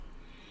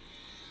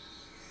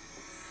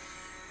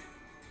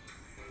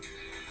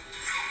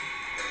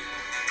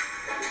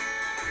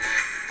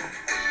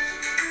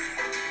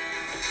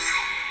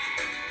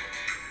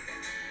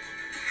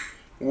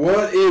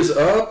What is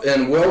up,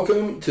 and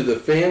welcome to the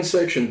Fan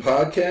Section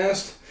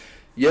Podcast.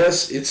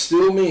 Yes, it's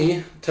still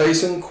me,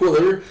 Tyson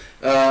Quiller.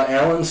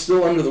 Alan's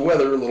still under the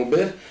weather a little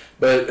bit,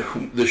 but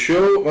the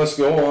show must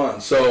go on.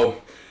 So,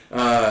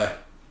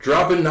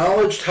 dropping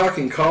knowledge,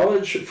 talking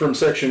college from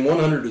section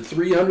 100 to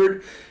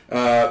 300,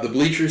 the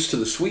bleachers to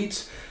the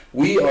suites.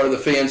 We are the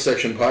Fan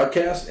Section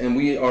Podcast, and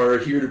we are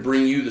here to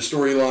bring you the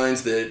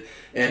storylines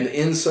and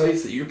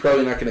insights that you're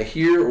probably not going to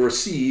hear or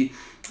see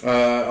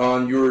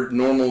on your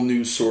normal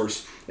news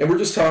source. And we're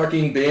just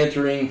talking,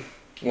 bantering,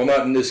 well,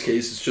 not in this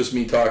case, it's just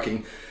me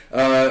talking,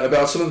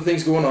 about some of the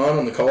things going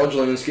on the college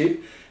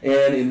landscape.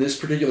 And in this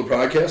particular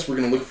podcast, we're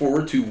going to look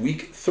forward to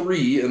week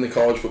 3 in the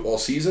college football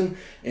season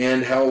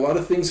and how a lot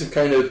of things have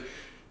kind of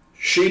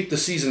shaped the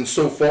season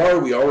so far.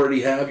 We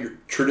already have your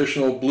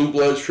traditional blue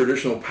bloods,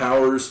 traditional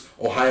powers.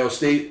 Ohio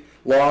State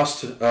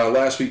lost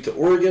last week to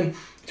Oregon.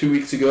 2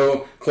 weeks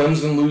ago,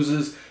 Clemson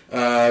loses.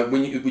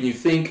 When you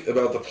think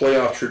about the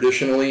playoff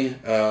traditionally,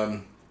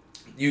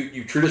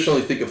 you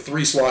traditionally think of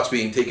 3 slots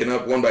being taken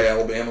up, one by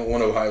Alabama,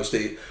 one Ohio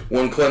State,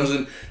 one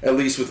Clemson, at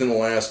least within the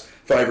last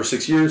 5 or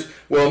 6 years.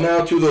 Well,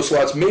 now 2 of those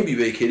slots may be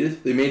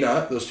vacated. They may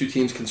not. Those 2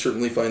 teams can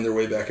certainly find their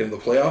way back into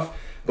the playoff.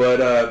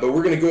 But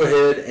we're going to go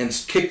ahead and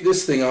kick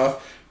this thing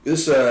off,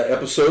 this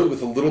episode,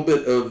 with a little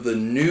bit of the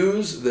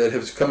news that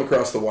has come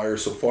across the wire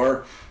so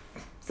far.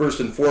 First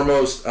and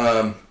foremost,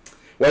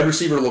 wide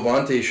receiver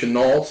Levante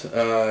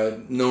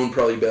Chenault, known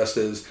probably best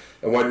as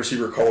a wide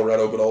receiver at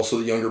Colorado, but also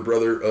the younger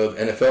brother of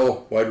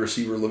NFL wide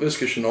receiver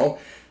Laviska Chenault,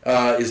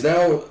 is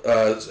now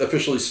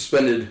officially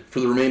suspended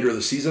for the remainder of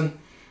the season.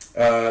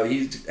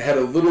 He's had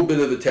a little bit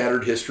of a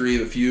tattered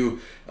history, a few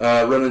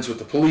run-ins with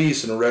the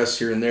police and arrests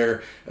here and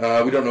there.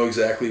 We don't know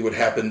exactly what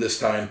happened this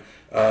time,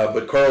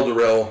 but Carl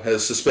Durrell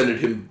has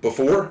suspended him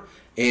before,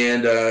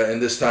 and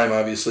this time,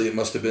 obviously, it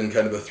must have been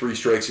kind of a 3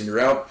 strikes and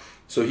you're out.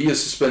 So he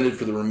is suspended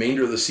for the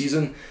remainder of the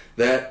season.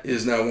 That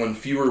is now one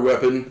fewer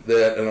weapon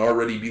that an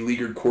already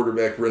beleaguered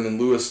quarterback, Brendan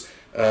Lewis,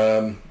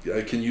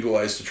 can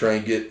utilize to try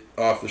and get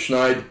off the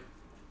schneid.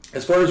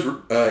 As far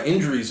as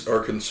injuries are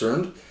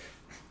concerned,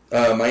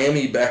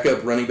 Miami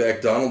backup running back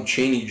Donald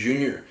Chaney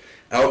Jr.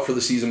 out for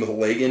the season with a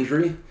leg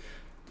injury.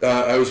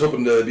 I was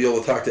hoping to be able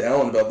to talk to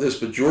Alan about this,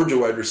 but Georgia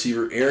wide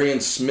receiver Arian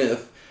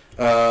Smith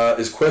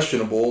is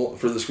questionable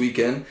for this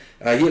weekend.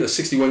 He had a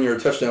 61-yard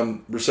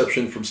touchdown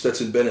reception from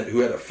Stetson Bennett,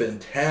 who had a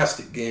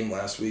fantastic game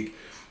last week.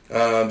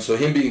 So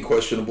him being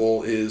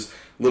questionable is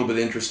a little bit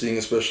interesting,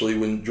 especially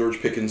when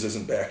George Pickens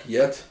isn't back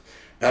yet.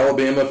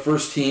 Alabama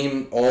first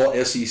team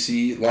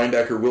All-SEC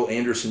linebacker Will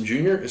Anderson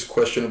Jr. is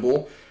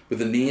questionable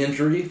with a knee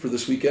injury for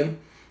this weekend.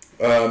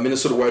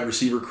 Minnesota wide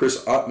receiver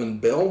Chris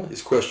Ottman-Bell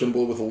is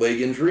questionable with a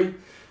leg injury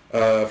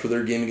for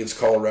their game against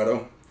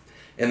Colorado.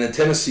 And then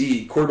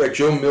Tennessee quarterback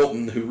Joe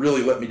Milton, who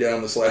really let me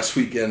down this last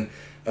weekend,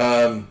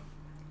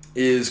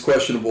 is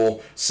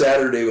questionable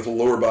Saturday with a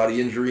lower body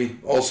injury.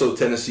 Also,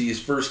 Tennessee's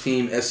first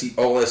team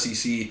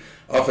All-SEC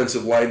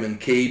offensive lineman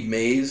Cade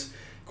Mays,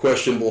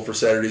 questionable for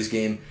Saturday's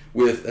game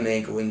with an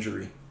ankle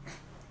injury.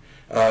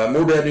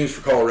 More bad news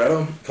for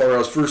Colorado.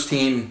 Colorado's first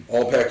team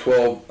All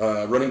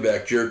Pac-12 running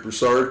back Jarek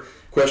Broussard,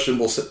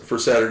 questionable for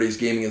Saturday's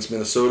game against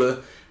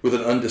Minnesota with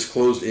an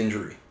undisclosed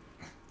injury.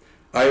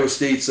 Iowa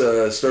State's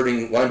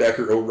starting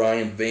linebacker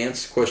Orion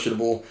Vance,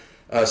 questionable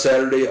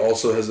Saturday,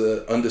 also has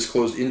an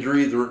undisclosed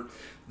injury.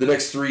 The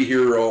next 3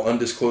 here are all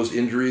undisclosed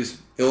injuries.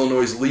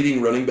 Illinois'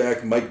 leading running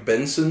back Mike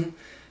Benson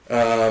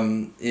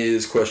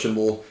is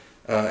questionable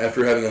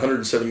after having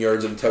 107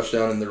 yards and a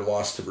touchdown in their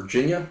loss to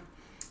Virginia.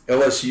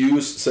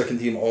 LSU's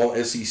second-team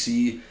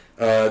All-SEC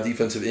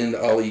defensive end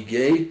Ali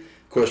Gay,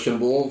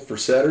 questionable for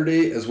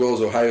Saturday, as well as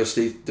Ohio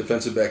State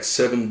defensive back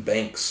Sevyn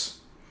Banks.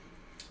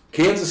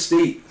 Kansas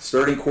State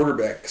starting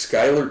quarterback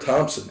Skylar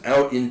Thompson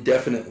out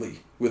indefinitely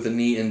with a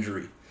knee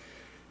injury.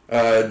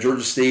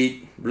 Georgia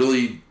State,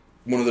 really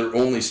one of their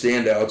only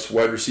standouts,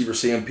 wide receiver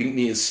Sam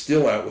Pinckney is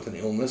still out with an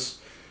illness.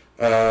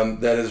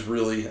 That has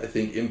really, I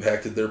think,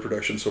 impacted their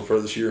production so far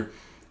this year.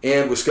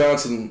 And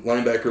Wisconsin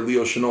linebacker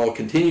Leo Chenal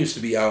continues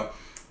to be out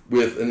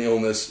with an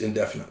illness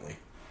indefinitely.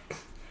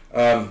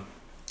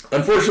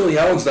 Unfortunately,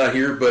 Alan's not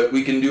here, but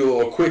we can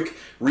do a quick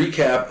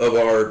recap of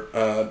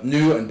our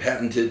new and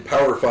patented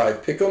Power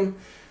 5 Pick'em.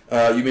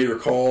 You may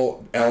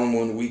recall Alan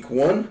won week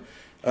 1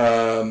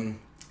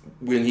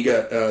 when he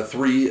got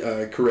 3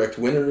 correct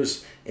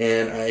winners,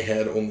 and I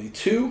had only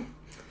 2.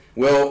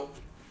 Well,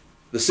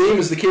 the same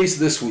is the case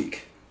this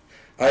week.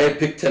 I had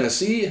picked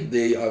Tennessee.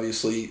 They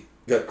obviously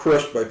got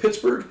crushed by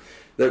Pittsburgh.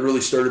 That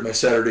really started my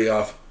Saturday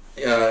off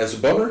as a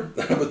bummer,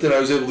 but then I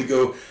was able to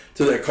go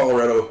to that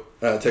Colorado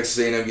Texas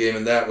A&M game,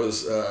 and that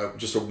was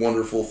just a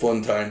wonderful,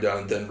 fun time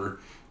down in Denver.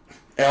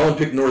 Alan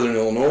picked Northern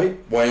Illinois.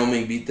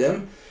 Wyoming beat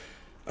them.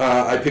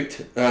 I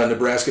picked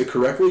Nebraska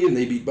correctly, and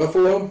they beat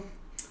Buffalo.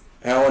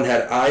 Alan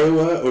had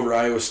Iowa over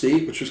Iowa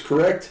State, which was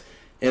correct.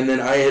 And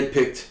then I had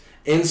picked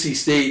NC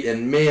State,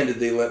 and man, did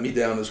they let me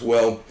down as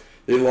well.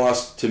 They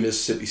lost to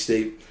Mississippi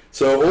State.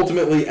 So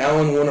ultimately,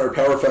 Alan won our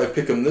Power 5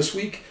 Pick'em this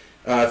week,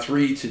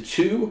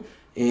 3-2.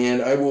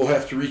 and I will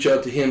have to reach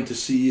out to him to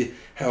see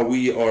how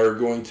we are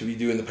going to be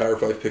doing the Power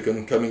 5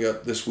 Pick'em coming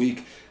up this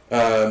week.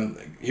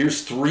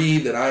 Here's 3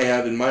 that I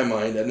have in my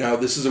mind. And now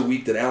this is a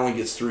week that Alan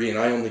gets 3 and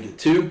I only get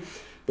 2.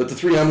 But the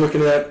 3 I'm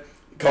looking at,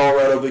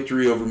 Colorado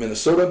victory over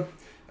Minnesota,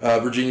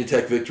 Virginia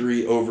Tech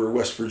victory over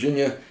West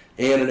Virginia,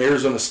 and an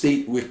Arizona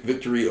State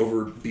victory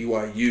over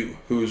BYU,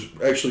 who's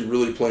actually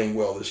really playing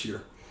well this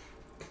year.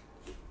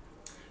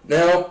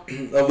 Now,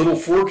 a little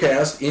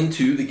forecast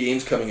into the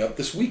games coming up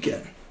this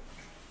weekend.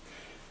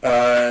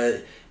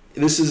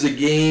 This is a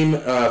game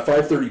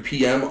 5:30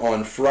 p.m.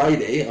 on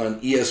Friday on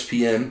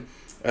ESPN.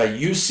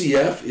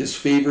 UCF is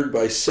favored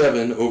by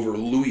 7 over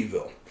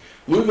Louisville.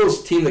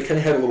 Louisville's a team that kind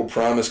of had a little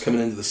promise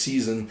coming into the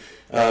season,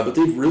 but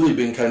they've really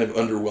been kind of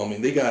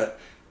underwhelming. They got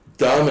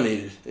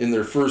dominated in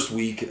their first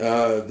week.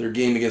 Their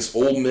game against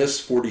Ole Miss,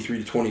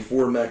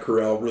 43-24. Matt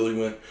Corral really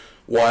went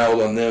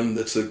wild on them.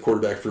 That's the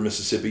quarterback for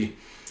Mississippi.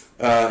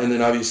 And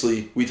then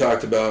obviously we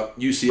talked about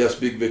UCF's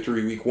big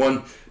victory week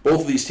 1.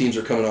 Both of these teams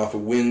are coming off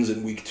of wins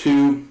in week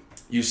 2.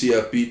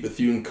 UCF beat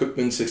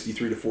Bethune-Cookman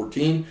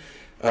 63-14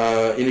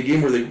 in a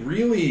game where they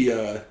really,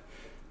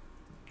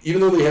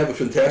 even though they have a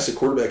fantastic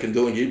quarterback in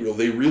Dylan Gabriel,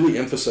 they really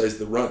emphasized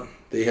the run.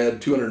 They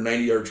had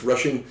 290 yards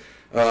rushing,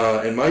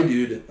 and my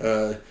dude,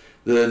 the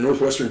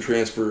Northwestern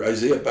transfer,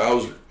 Isaiah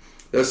Bowser,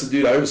 that's the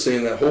dude I was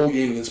saying that whole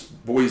game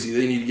against Boise,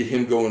 they need to get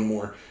him going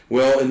more.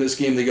 Well, in this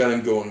game, they got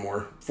him going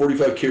more.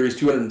 45 carries,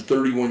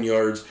 231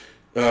 yards.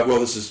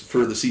 This is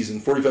for the season.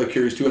 45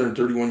 carries,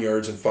 231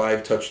 yards, and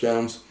 5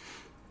 touchdowns.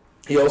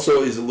 He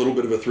also is a little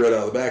bit of a threat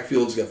out of the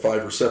backfield. He's got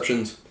 5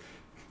 receptions.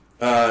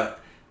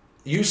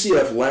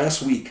 UCF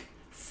last week,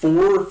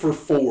 4 for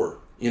 4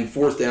 in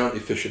fourth down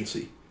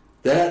efficiency.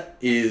 That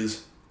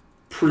is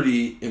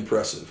pretty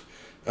impressive.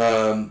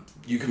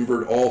 You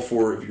convert all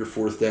 4 of your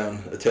fourth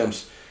down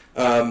attempts.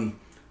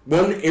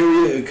 One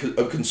area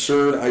of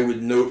concern I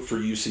would note for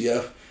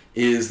UCF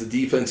is the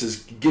defense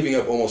is giving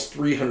up almost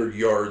 300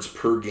 yards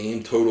per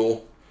game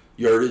total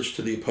yardage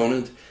to the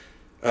opponent.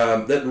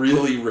 That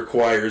really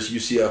requires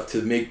UCF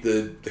to make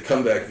the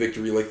comeback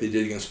victory like they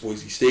did against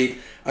Boise State.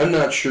 I'm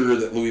not sure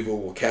that Louisville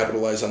will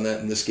capitalize on that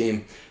in this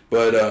game,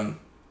 but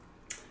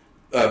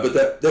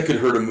that could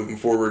hurt them moving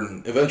forward,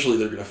 and eventually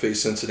they're going to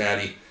face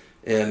Cincinnati,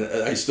 and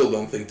I still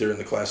don't think they're in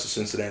the class of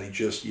Cincinnati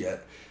just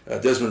yet.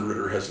 Desmond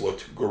Ridder has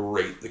looked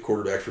great, the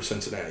quarterback for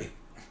Cincinnati.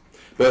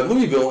 But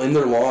Louisville, in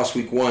their loss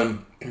week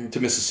 1 to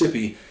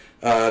Mississippi,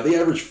 they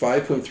averaged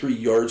 5.3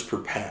 yards per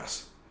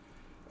pass.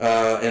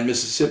 And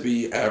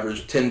Mississippi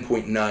averaged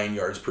 10.9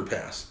 yards per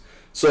pass.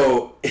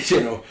 So, if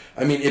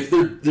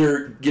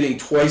they're getting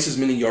twice as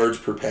many yards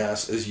per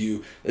pass as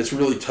you, it's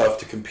really tough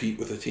to compete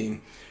with a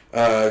team.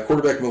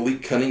 Quarterback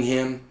Malik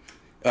Cunningham,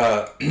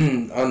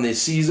 on the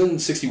season,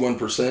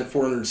 61%,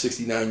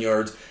 469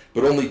 yards,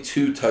 but only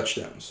 2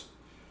 touchdowns.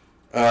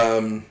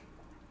 4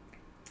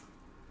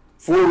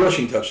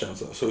 rushing touchdowns,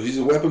 though. So he's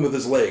a weapon with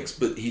his legs,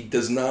 but he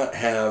does not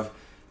have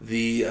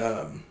the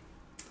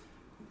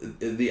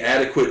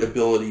adequate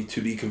ability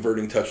to be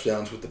converting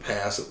touchdowns with the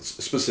pass,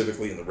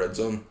 specifically in the red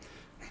zone.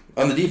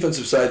 On the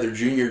defensive side, their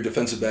junior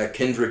defensive back,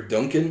 Kendrick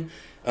Duncan,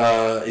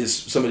 is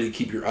somebody to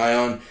keep your eye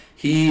on.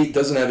 He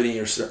doesn't have any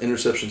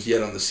interceptions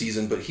yet on the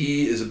season, but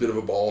he is a bit of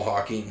a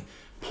ball-hawking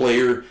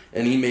player,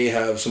 and he may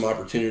have some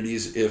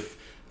opportunities if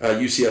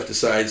UCF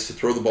decides to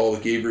throw the ball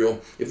with Gabriel.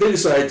 If they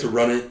decide to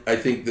run it, I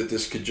think that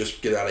this could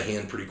just get out of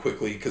hand pretty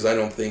quickly, because I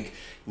don't think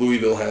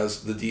Louisville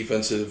has the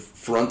defensive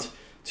front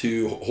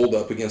to hold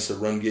up against the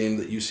run game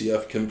that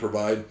UCF can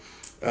provide.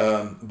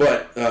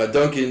 But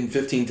Duncan,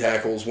 15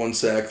 tackles, 1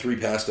 sack, 3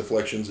 pass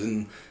deflections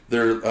in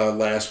their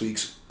last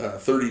week's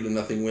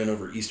 30-0 win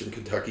over Eastern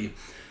Kentucky.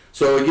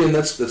 So again,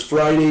 that's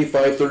Friday,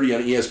 5:30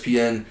 on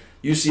ESPN.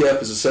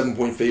 UCF is a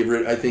 7-point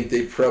favorite. I think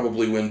they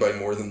probably win by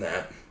more than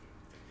that.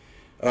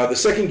 The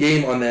second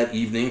game on that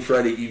evening,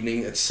 Friday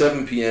evening at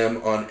 7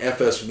 p.m. on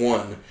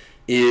FS1,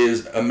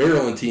 is a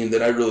Maryland team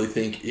that I really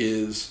think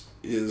is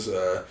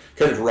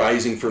kind of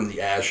rising from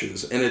the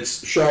ashes. And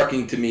it's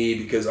shocking to me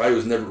because I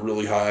was never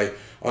really high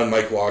on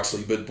Mike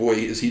Loxley, but boy,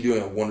 is he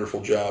doing a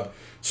wonderful job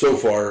so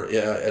far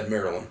at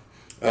Maryland.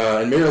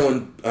 And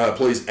Maryland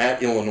plays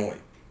at Illinois.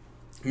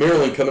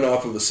 Maryland coming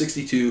off of a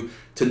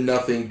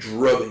 62-0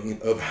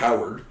 drubbing of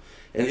Howard,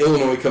 and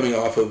Illinois coming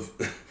off of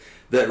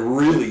that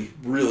really,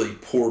 really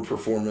poor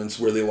performance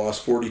where they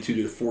lost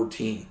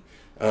 42-14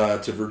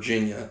 to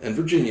Virginia. And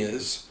Virginia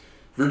is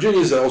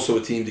also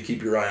a team to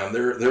keep your eye on.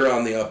 They're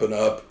on the up and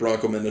up.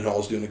 Bronco Mendenhall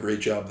is doing a great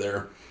job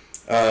there.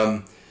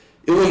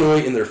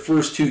 Illinois in their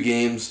first 2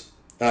 games,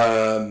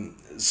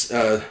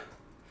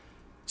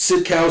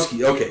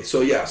 Sitkowski. Okay,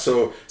 so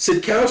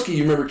Sitkowski,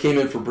 you remember, came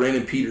in for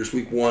Brandon Peters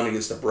week 1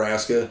 against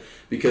Nebraska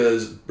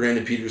because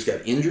Brandon Peters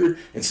got injured.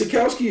 And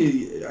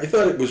Sitkowski, I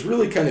thought it was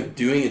really kind of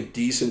doing a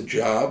decent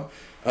job.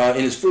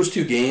 In his first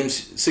 2 games,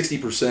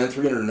 60%,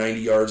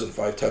 390 yards and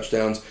 5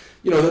 touchdowns.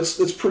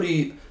 That's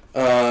pretty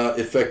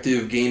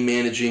effective game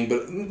managing,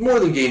 but more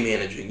than game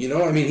managing.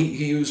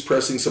 He was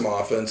pressing some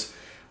offense.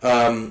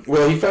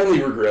 Well, he finally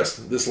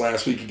regressed this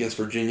last week against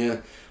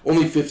Virginia.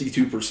 Only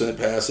 52%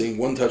 passing,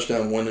 1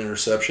 touchdown, 1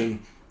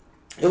 interception.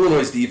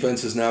 Illinois'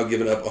 defense has now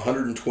given up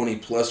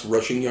 120-plus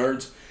rushing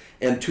yards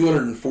and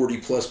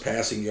 240-plus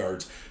passing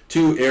yards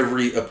to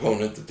every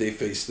opponent that they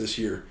faced this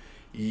year.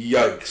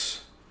 Yikes.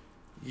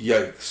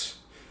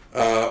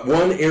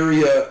 One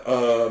area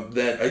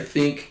that I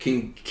think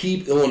can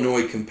keep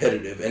Illinois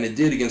competitive, and it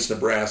did against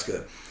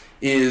Nebraska,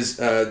 is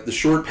the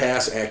short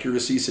pass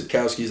accuracy.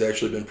 Sitkowski's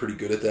actually been pretty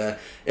good at that.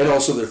 And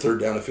also their third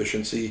down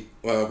efficiency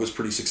was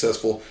pretty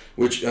successful,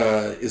 which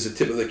is a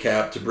tip of the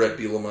cap to Brett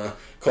Bielema,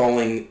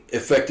 calling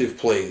effective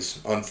plays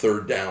on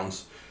third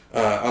downs.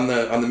 On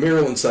the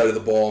Maryland side of the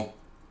ball,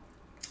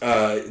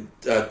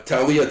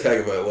 Taulia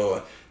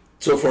Tagovailoa,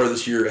 so far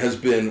this year, has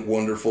been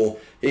wonderful.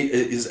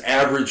 His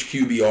average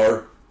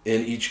QBR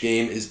in each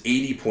game is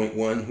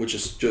 80.1, which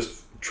is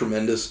just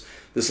tremendous.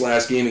 This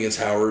last game against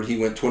Howard, he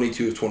went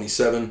 22 of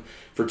 27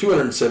 for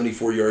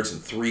 274 yards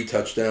and 3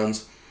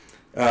 touchdowns.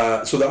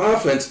 So the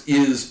offense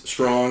is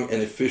strong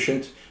and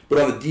efficient, but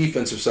on the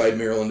defensive side,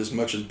 Maryland is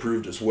much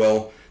improved as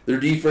well. Their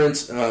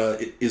defense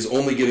is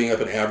only giving up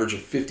an average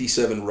of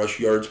 57 rush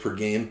yards per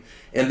game,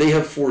 and they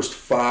have forced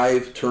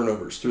 5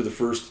 turnovers through the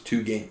first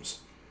 2 games.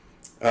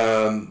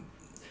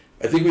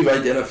 I think we've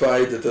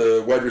identified that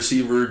the wide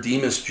receiver,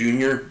 Demas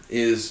Jr.,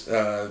 is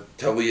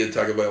Taulia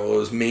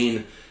Tagovailoa's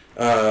main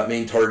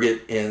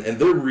target, and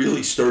they're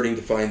really starting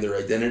to find their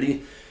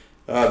identity.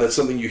 That's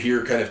something you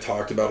hear kind of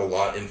talked about a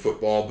lot in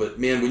football, but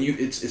man, when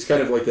it's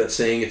kind of like that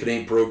saying, if it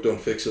ain't broke,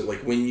 don't fix it. Like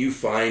when you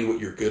find what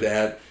you're good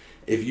at,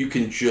 if you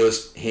can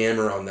just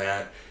hammer on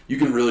that, you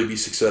can really be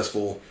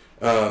successful.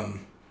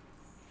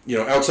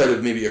 Outside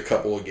of maybe a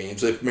couple of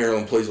games, if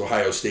Maryland plays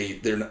Ohio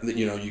State, you're not going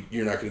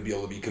to be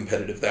able to be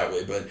competitive that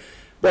way.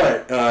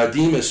 But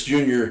Demas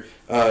Jr.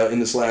 In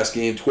this last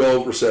game,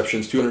 12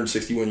 receptions,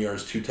 261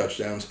 yards, 2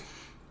 touchdowns.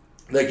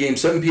 That game,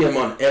 7 p.m.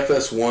 on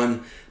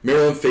FS1.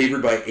 Maryland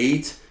favored by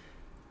 8.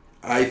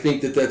 I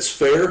think that's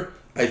fair.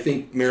 I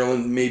think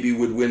Maryland maybe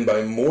would win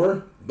by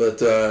more,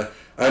 but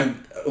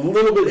I'm a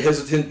little bit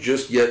hesitant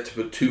just yet to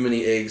put too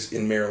many eggs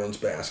in Maryland's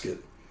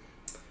basket.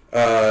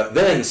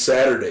 Then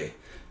Saturday,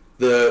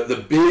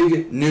 the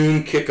big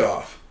noon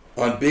kickoff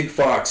on Big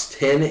Fox,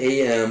 10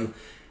 a.m.,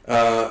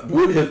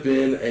 would have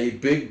been a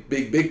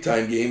big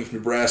time game if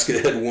Nebraska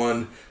had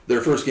won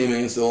their first game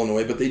against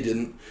Illinois, but they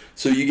didn't.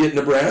 So you get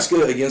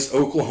Nebraska against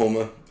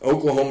Oklahoma.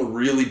 Oklahoma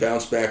really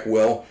bounced back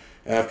well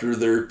after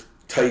their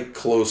tight,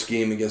 close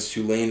game against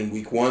Tulane in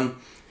week 1.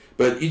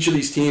 But each of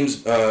these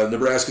teams,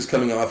 Nebraska's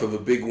coming off of a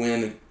big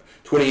win,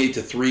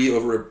 28-3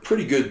 over a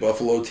pretty good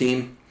Buffalo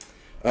team.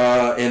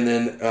 And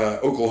then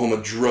Oklahoma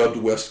drubbed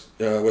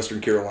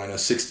Western Carolina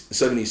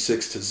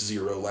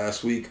 76-0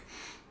 last week.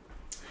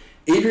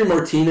 Adrian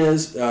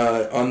Martinez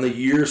on the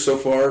year so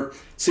far,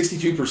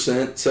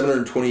 62%,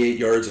 728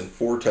 yards and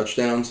 4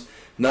 touchdowns.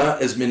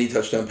 Not as many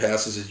touchdown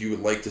passes as you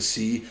would like to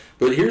see.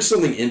 But here's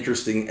something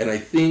interesting, and I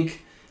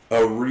think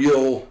a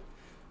real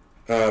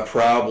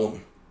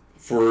problem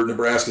for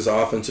Nebraska's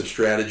offensive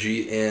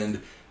strategy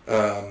and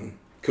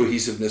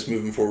cohesiveness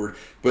moving forward.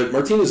 But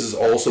Martinez is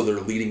also their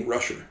leading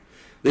rusher.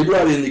 They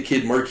brought in the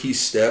kid Marquise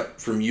Stepp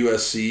from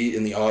USC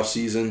in the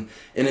offseason,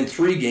 and in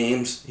 3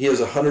 games, he has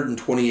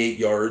 128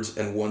 yards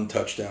and 1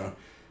 touchdown.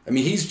 I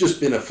mean, he's just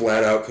been a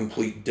flat-out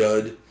complete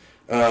dud,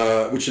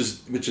 which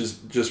is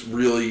just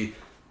really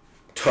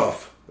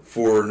tough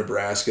for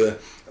Nebraska.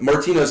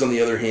 Martinez, on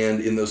the other hand,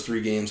 in those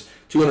 3 games,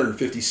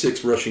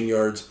 256 rushing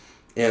yards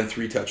and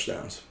 3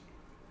 touchdowns.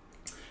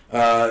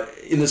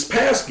 In this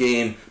past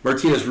game,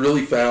 Martinez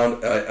really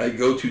found a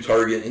go-to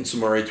target in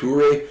Samori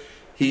Toure.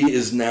 He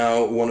is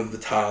now one of the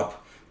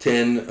top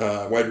 10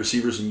 wide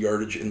receivers in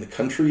yardage in the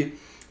country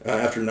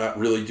after not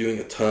really doing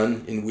a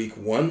ton in week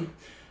 1.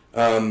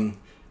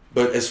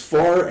 But as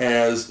far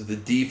as the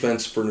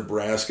defense for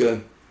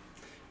Nebraska,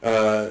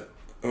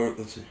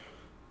 let's see.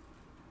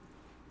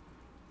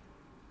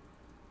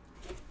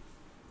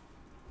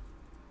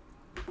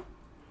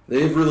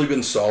 They've really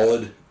been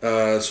solid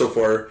so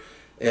far,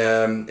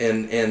 and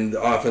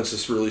the offense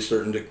is really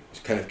starting to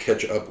kind of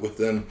catch up with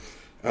them.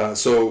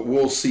 So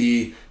we'll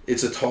see.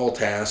 It's a tall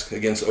task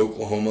against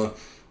Oklahoma.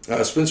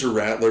 Spencer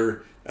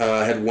Rattler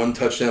had 1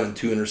 touchdown and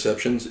 2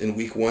 interceptions in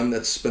week 1.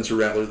 That's Spencer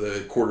Rattler,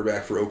 the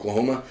quarterback for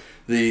Oklahoma,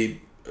 the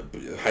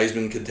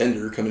Heisman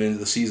contender coming into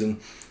the season.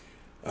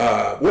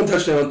 1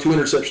 touchdown, 2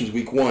 interceptions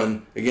week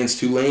 1 against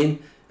Tulane.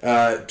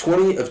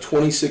 20 of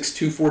 26,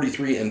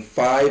 243, and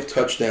 5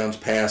 touchdowns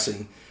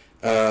passing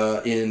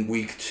in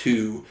week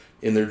 2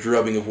 in their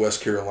drubbing of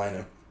West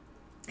Carolina.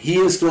 He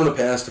has thrown a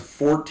pass to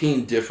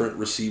 14 different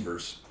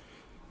receivers.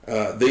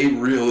 They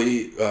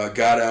really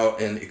got out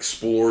and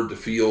explored the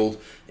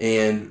field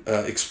and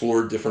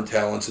explored different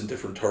talents and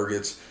different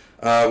targets.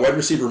 Wide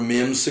receiver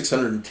Mims,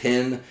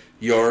 610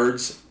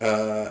 yards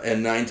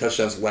and 9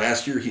 touchdowns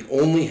last year. He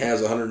only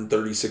has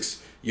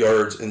 136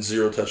 yards and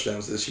 0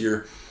 touchdowns this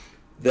year.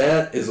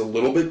 That is a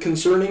little bit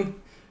concerning.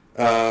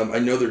 I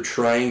know they're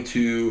trying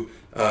to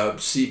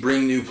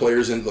bring new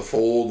players into the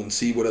fold and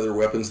see what other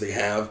weapons they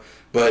have.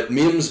 But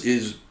Mims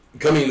is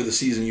coming into the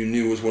season you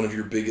knew was one of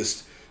your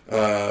biggest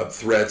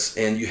threats,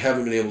 and you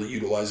haven't been able to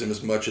utilize him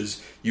as much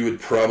as you would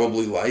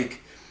probably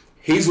like.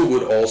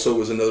 Hazelwood also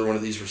was another one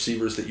of these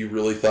receivers that you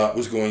really thought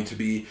was going to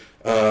be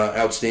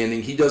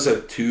outstanding. He does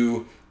have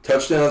 2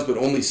 touchdowns, but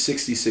only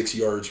 66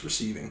 yards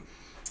receiving.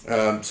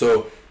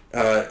 So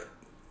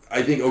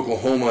I think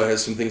Oklahoma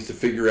has some things to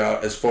figure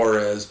out as far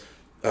as,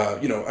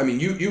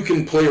 you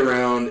can play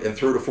around and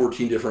throw to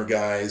 14 different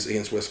guys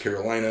against West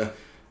Carolina,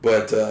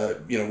 but,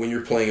 when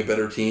you're playing a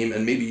better team,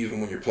 and maybe even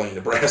when you're playing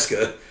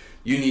Nebraska,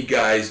 you need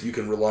guys you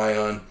can rely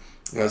on.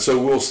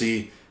 So we'll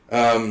see.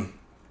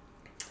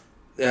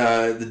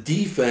 The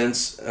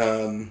defense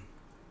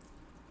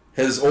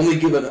has only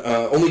given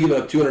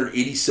up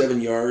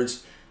 287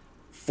 yards,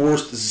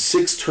 forced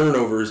 6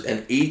 turnovers,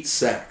 and 8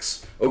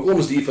 sacks.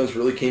 Oklahoma's defense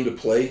really came to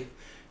play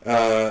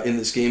in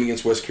this game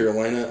against West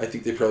Carolina. I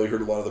think they probably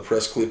heard a lot of the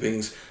press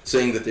clippings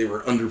saying that they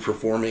were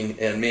underperforming,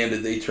 and man,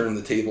 did they turn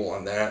the table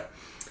on that.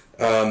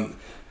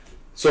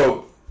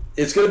 So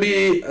it's going to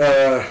be,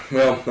 I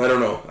don't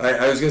know.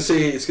 I was going to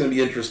say it's going to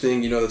be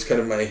interesting. That's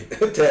kind of my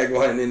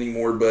tagline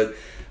anymore, but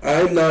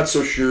I'm not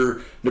so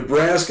sure.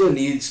 Nebraska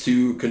needs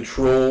to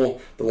control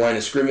the line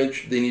of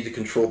scrimmage. They need to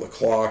control the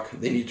clock.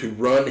 They need to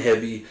run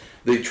heavy.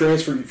 They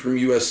transferred from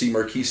USC,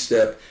 Marquise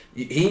Stepp.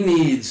 He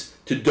needs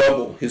to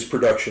double his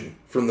production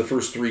from the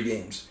first 3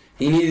 games.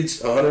 He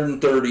needs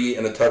 130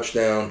 and a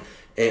touchdown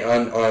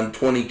on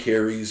 20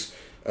 carries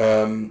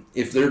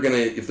if they're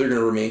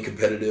gonna remain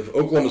competitive.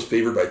 Oklahoma's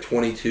favored by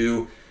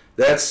 22.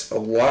 That's a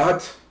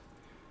lot.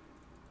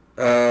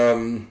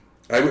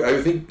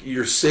 I think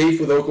you're safe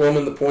with Oklahoma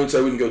in the points.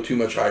 I wouldn't go too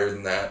much higher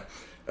than that.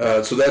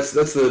 So that's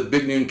the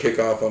big noon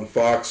kickoff on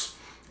Fox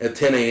at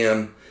 10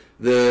 a.m.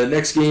 The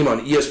next game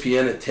on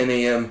ESPN at 10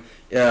 a.m.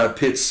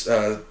 Pits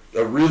a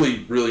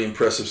really, really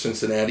impressive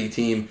Cincinnati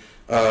team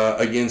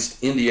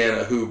against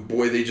Indiana, who,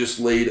 boy, they just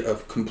laid a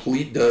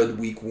complete dud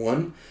week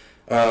 1,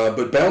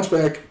 but bounced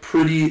back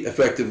pretty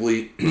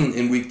effectively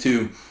in week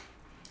 2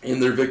 in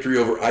their victory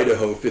over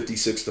Idaho,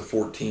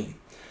 56-14.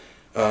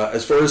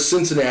 As far as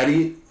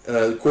Cincinnati,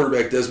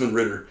 quarterback Desmond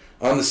Ridder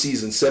on the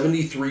season,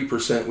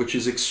 73%, which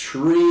is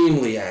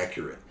extremely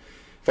accurate.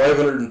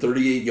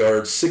 538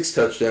 yards, 6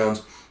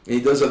 touchdowns, and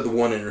he does have the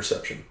 1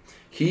 interception.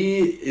 He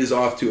is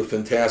off to a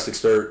fantastic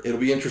start. It'll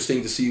be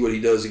interesting to see what he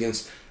does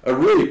against a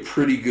really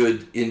pretty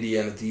good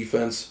Indiana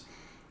defense.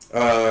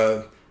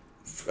 On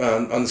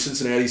the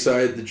Cincinnati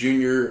side, the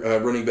junior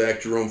running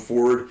back Jerome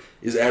Ford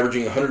is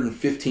averaging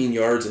 115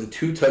 yards and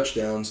 2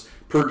 touchdowns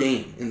per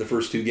game in the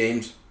first 2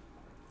 games.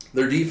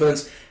 Their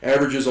defense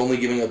averages only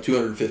giving up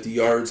 250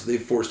 yards.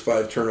 They've forced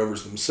 5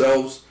 turnovers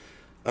themselves.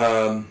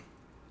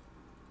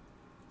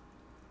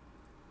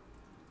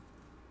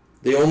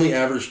 They only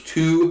averaged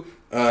 2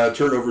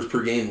 turnovers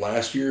per game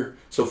last year,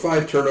 so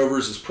 5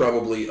 turnovers is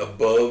probably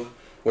above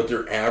what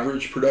their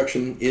average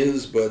production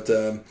is, but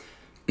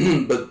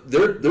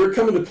they're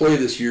coming to play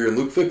this year, and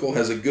Luke Fickell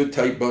has a good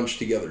tight bunch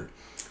together.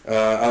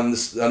 On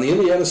the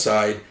Indiana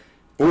side,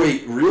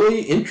 boy,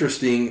 really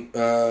interesting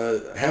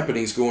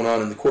happenings going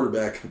on in the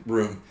quarterback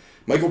room.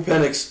 Michael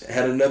Penix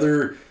had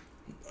another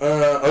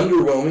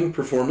underwhelming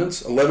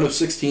performance, 11 of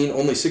 16,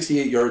 only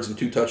 68 yards and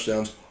 2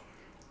 touchdowns.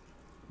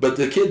 But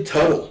the kid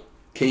Tuttle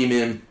came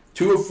in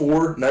 2 of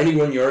 4,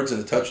 91 yards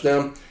and a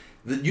touchdown.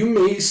 That you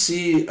may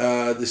see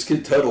this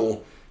kid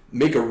Tuttle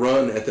make a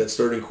run at that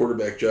starting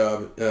quarterback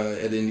job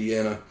at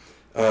Indiana.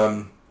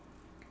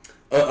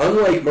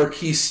 Unlike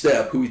Marquise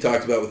Stepp, who we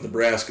talked about with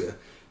Nebraska,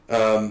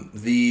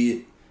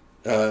 the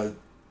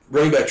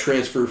running back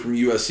transfer from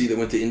USC that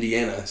went to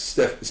Indiana,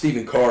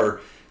 Stephen Carr,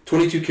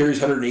 22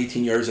 carries,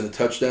 118 yards and a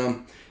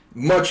touchdown.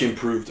 Much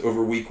improved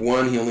over week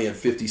 1. He only had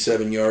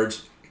 57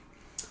 yards.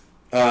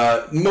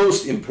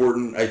 Most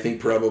important, I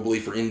think, probably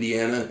for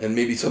Indiana, and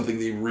maybe something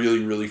they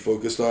really, really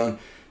focused on,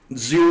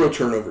 0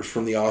 turnovers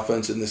from the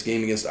offense in this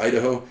game against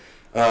Idaho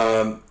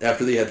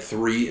after they had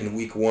 3 in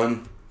week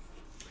 1.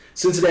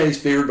 Cincinnati's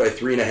favored by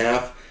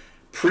 3.5.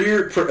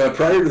 Prior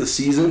to the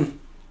season,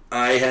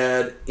 I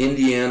had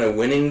Indiana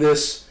winning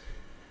this.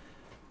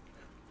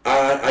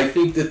 I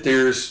think that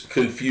there's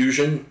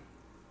confusion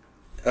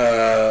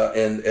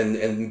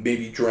and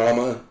maybe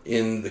drama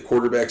in the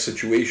quarterback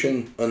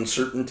situation,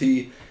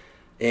 uncertainty,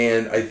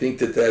 and I think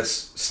that that's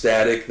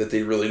static that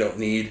they really don't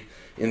need.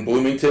 In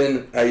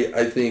Bloomington,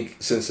 I think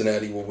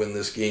Cincinnati will win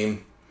this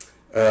game,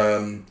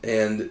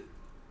 and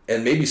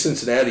maybe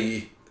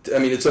Cincinnati. I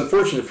mean, it's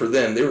unfortunate for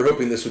them. They were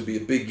hoping this would be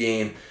a big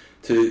game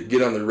to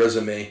get on their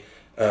resume,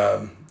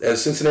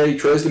 as Cincinnati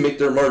tries to make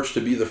their march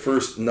to be the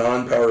first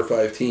non-Power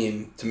 5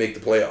 team to make the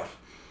playoff.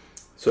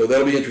 So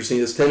that'll be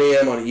interesting. It's 10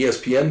 a.m. on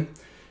ESPN.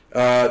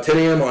 10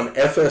 a.m. on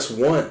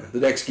FS1, the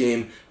next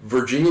game,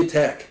 Virginia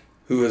Tech,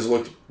 who has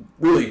looked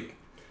really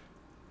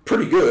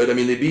pretty good. I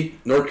mean, they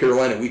beat North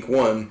Carolina week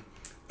 1,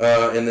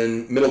 and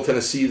then Middle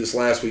Tennessee this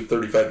last week,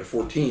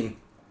 35-14.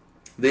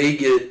 They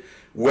get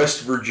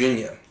West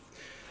Virginia.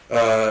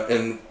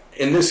 And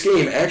in this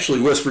game, actually,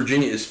 West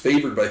Virginia is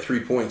favored by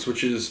 3 points,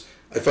 which is,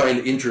 I find,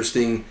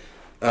 interesting,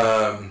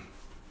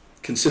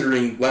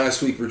 considering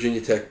last week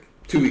Virginia Tech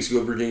 2 weeks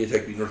ago, Virginia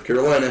Tech beat North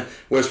Carolina.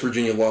 West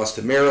Virginia lost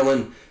to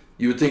Maryland.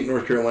 You would think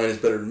North Carolina is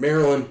better than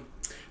Maryland,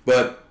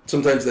 but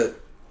sometimes that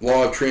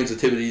law of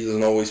transitivity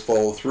doesn't always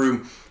follow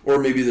through, or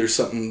maybe there's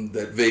something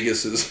that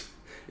Vegas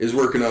is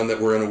working on that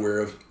we're unaware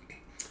of.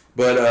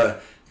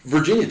 But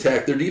Virginia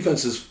Tech, their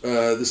defenses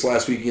this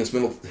last week against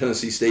Middle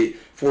Tennessee State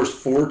forced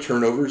 4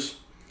 turnovers.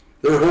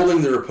 They're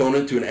holding their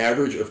opponent to an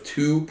average of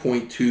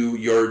 2.2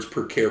 yards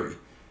per carry,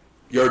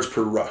 yards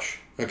per rush.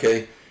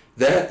 Okay,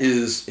 that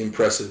is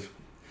impressive.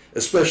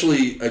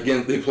 Especially,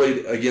 again, they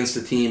played against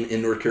a team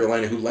in North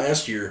Carolina who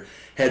last year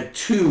had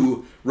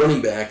 2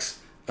 running backs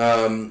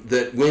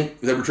that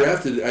were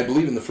drafted, I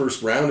believe, in the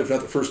first round, if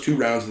not the first 2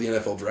 rounds of the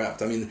NFL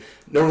draft. I mean,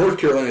 North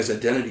Carolina's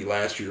identity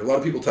last year, a lot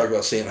of people talk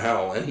about Sam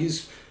Howell, and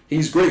he's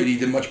great. He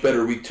did much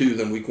better week 2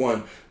 than week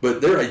 1, but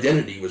their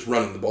identity was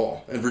running the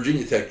ball, and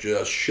Virginia Tech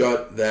just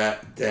shut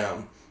that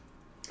down.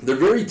 They're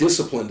very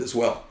disciplined as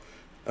well.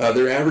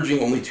 They're averaging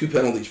only 2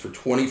 penalties for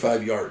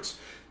 25 yards.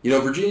 You know,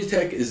 Virginia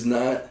Tech is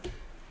not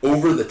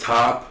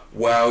over-the-top,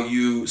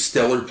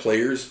 stellar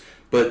players,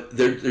 but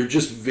they're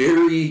just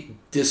very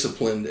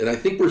disciplined, and I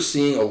think we're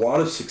seeing a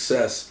lot of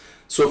success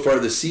so far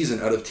this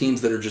season out of teams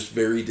that are just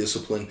very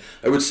disciplined.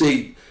 I would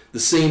say the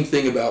same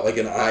thing about like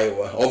an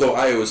Iowa, although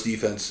Iowa's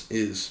defense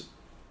is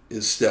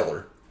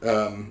stellar,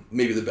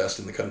 maybe the best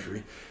in the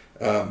country.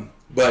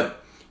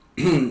 But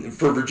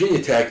for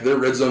Virginia Tech, their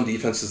red zone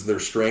defense is their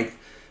strength.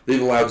 They've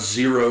allowed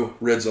 0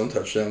 red zone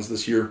touchdowns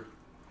this year.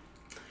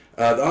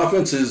 The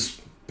offense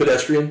is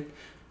pedestrian.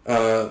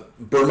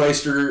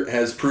 Burmeister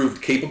has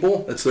proved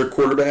capable. That's their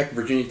quarterback,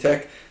 Virginia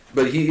Tech.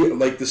 But he,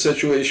 like the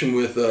situation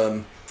with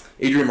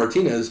Adrian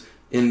Martinez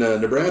in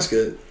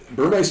Nebraska,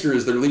 Burmeister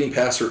is their leading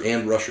passer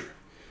and rusher.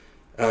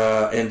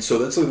 And so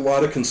that's a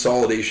lot of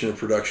consolidation of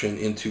production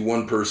into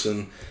one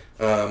person,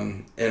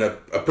 and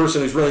a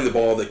person who's running the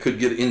ball that could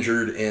get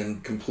injured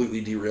and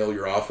completely derail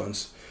your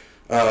offense.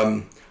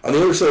 On the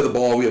other side of the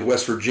ball, we have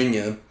West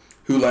Virginia,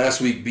 who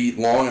last week beat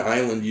Long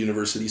Island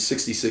University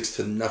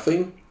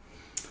 66-0.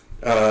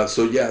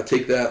 So yeah,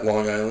 take that,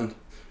 Long Island.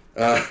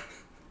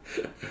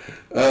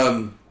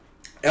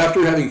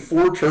 After having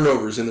 4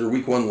 turnovers in their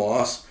week 1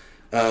 loss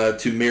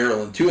to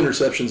Maryland, 2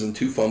 interceptions and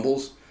 2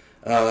 fumbles,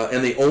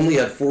 and they only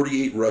had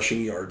 48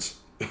 rushing yards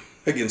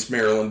against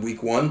Maryland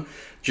week 1.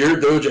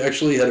 Jared Doge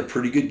actually had a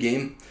pretty good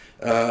game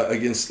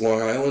against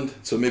Long Island,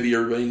 so maybe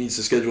everybody needs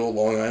to schedule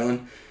Long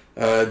Island.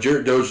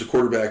 Jared Doge, the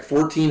quarterback,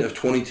 14 of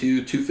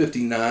 22,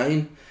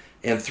 259,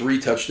 and 3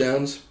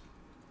 touchdowns.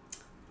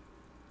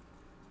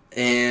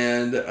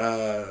 And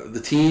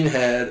the team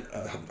had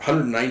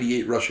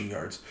 198 rushing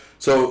yards.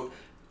 So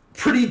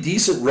pretty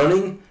decent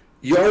running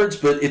yards,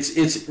 but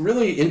it's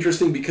really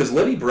interesting because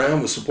Letty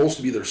Brown was supposed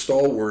to be their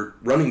stalwart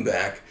running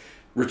back,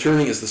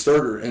 returning as the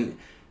starter. And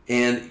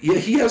yeah,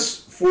 he has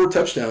 4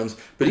 touchdowns,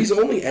 but he's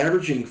only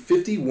averaging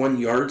 51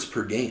 yards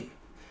per game.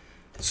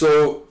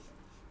 So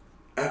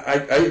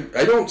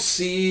I don't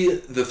see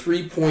the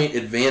 3-point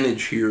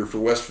advantage here for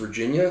West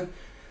Virginia.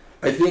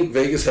 I think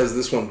Vegas has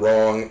this one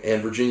wrong,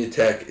 and Virginia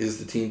Tech is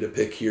the team to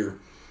pick here.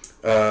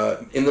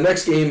 In the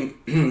next game,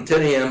 10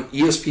 a.m.,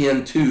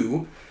 ESPN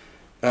 2,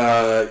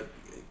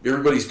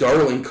 everybody's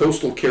darling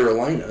Coastal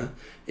Carolina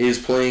is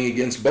playing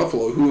against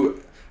Buffalo, who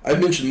I've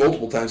mentioned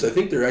multiple times. I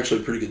think they're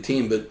actually a pretty good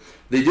team, but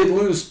they did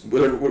lose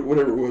whatever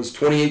it was,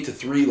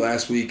 28-3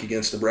 last week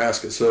against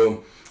Nebraska.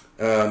 So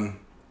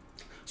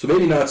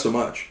maybe not so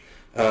much.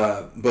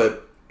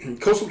 But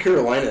Coastal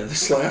Carolina,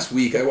 this last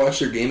week, I watched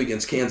their game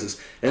against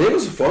Kansas, and it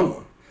was a fun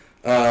one.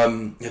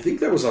 I think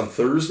that was on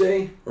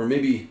Thursday, or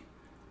maybe,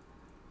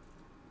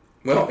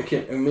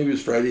 maybe it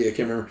was Friday, I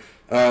can't remember.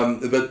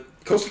 But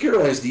Coastal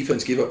Carolina's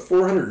defense gave up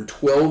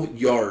 412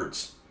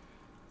 yards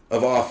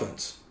of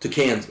offense to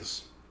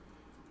Kansas.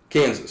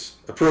 Kansas,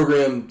 a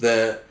program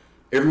that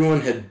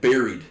everyone had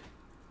buried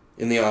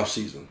in the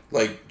offseason.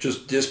 Like,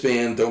 just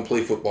disband, don't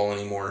play football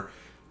anymore.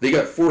 They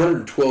got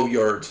 412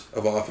 yards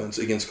of offense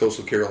against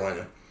Coastal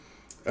Carolina.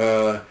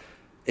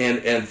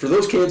 And for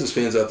those Kansas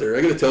fans out there,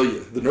 I got to tell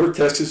you, the North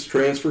Texas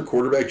transfer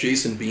quarterback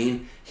Jason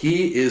Bean,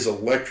 he is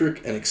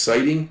electric and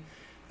exciting.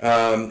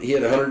 He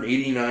had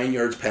 189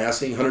 yards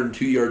passing,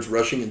 102 yards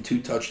rushing, and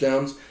 2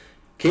 touchdowns.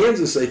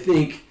 Kansas, I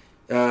think,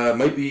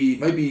 might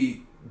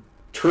be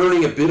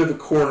turning a bit of a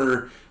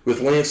corner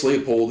with Lance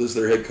Leipold as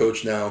their head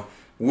coach now.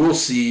 We'll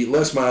see.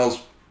 Les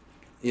Miles,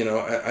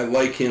 I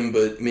like him,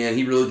 but man,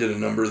 he really did a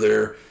number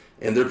there,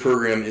 and their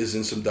program is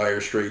in some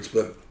dire straits.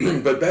 But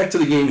back to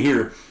the game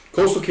here.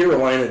 Coastal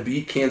Carolina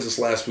beat Kansas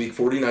last week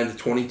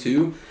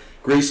 49-22.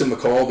 Grayson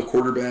McCall, the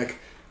quarterback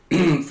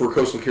for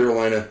Coastal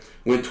Carolina,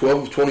 went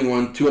 12 of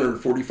 21,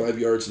 245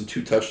 yards and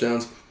 2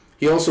 touchdowns.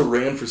 He also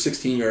ran for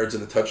 16 yards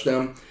and a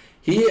touchdown.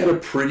 He had a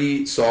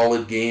pretty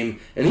solid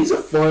game, and he's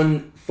a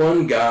fun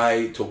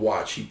guy to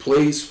watch. He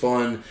plays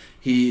fun.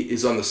 He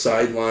is on the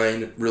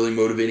sideline really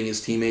motivating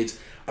his teammates.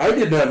 I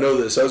did not know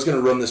this. I was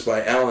going to run this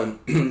by Alan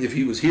if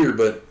he was here,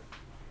 but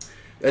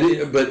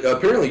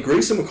apparently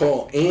Grayson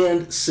McCall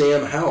and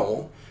Sam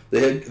Howell,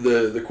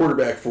 the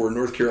quarterback for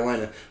North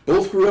Carolina,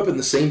 both grew up in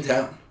the same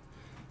town.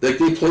 Like,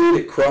 they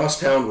played at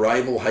crosstown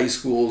rival high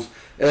schools.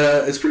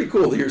 It's pretty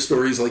cool to hear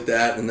stories like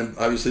that, and then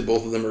obviously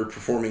both of them are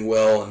performing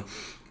well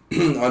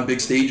and on big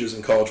stages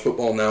in college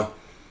football now.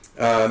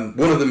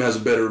 One of them has a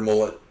better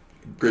mullet,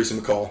 Grayson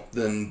McCall,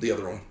 than the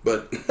other one.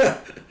 But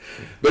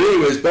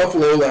anyways,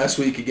 Buffalo last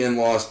week again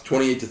lost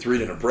 28-3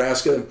 to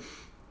Nebraska.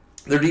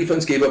 Their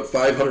defense gave up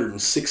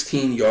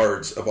 516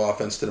 yards of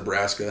offense to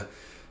Nebraska,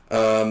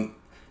 and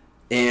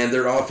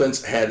their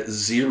offense had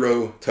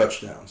 0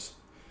 touchdowns.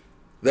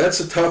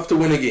 That's tough to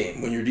win a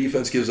game when your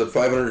defense gives up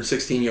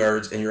 516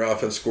 yards and your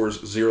offense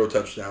scores 0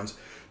 touchdowns.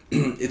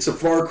 It's a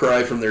far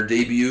cry from their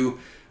debut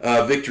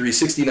victory,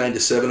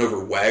 69-7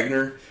 over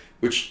Wagner,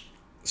 which,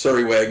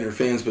 sorry Wagner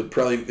fans, but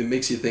probably it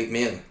makes you think,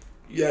 man,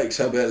 yikes,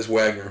 how bad is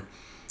Wagner?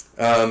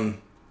 The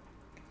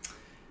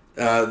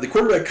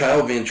quarterback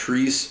Kyle Van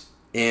Treese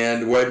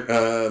and wide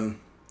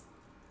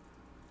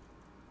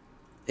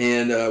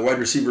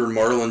receiver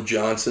Marlon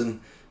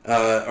Johnson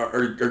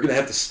are going to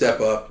have to step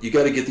up. You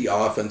got to get the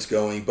offense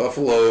going.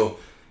 Buffalo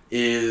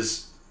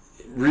is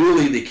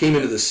really, they came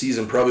into the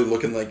season probably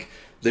looking like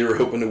they were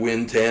hoping to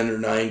win 10 or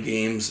 9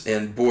 games,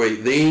 and boy,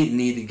 they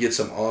need to get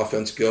some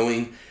offense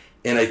going.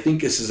 And I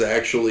think this is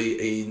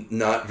actually a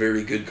not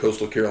very good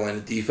Coastal Carolina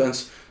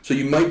defense, so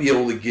you might be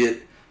able to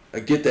get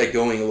that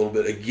going a little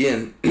bit.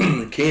 Again,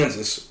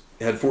 Kansas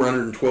had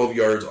 412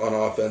 yards on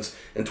offense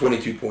and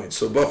 22 points.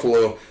 So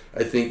Buffalo,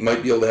 I think,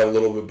 might be able to have a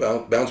little bit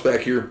of bounce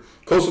back here.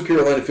 Coastal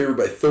Carolina favored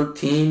by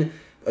 13.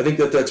 I think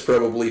that's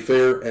probably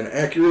fair and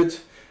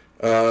accurate.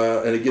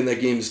 And again, that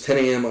game is 10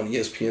 a.m. on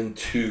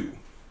ESPN2.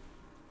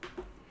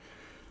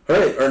 All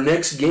right, our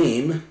next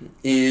game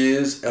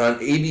is on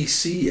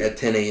ABC at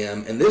 10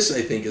 a.m. And this,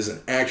 I think,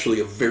 is actually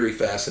a very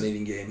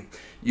fascinating game.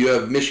 You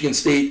have Michigan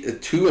State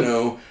at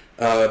 2-0.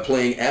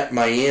 Playing at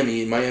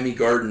Miami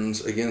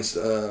Gardens against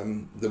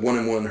the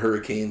 1-1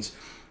 Hurricanes.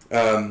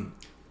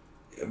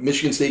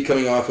 Michigan State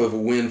coming off of a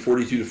win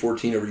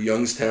 42-14 over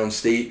Youngstown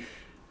State.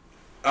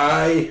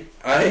 I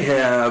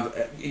have,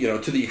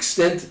 to the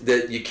extent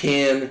that you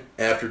can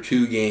after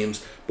 2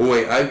 games,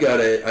 boy, I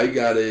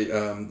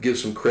gotta give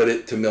some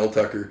credit to Mel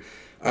Tucker.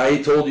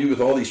 I told you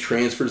with all these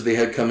transfers they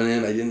had coming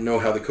in, I didn't know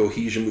how the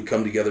cohesion would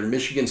come together.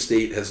 Michigan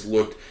State has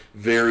looked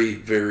very,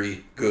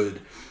 very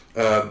good.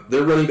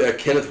 Their running back,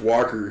 Kenneth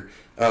Walker,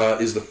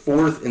 is the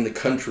 4th in the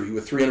country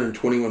with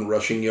 321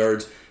 rushing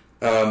yards.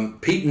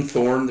 Peyton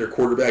Thorne, their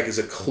quarterback, is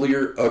a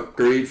clear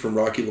upgrade from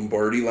Rocky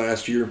Lombardi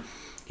last year.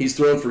 He's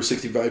thrown for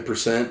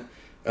 65%,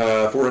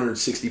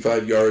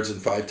 465 yards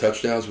and 5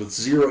 touchdowns with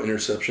 0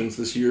 interceptions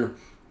this year.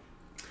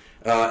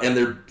 And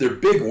their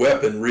big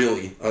weapon,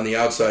 really, on the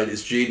outside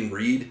is Jaden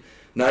Reed.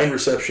 9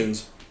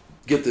 receptions.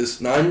 Get this,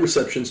 9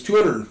 receptions,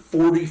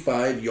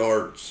 245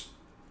 yards.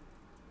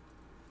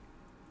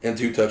 And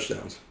 2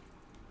 touchdowns.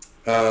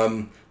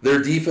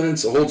 Their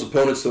defense holds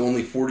opponents to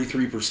only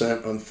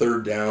 43% on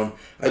 3rd down.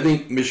 I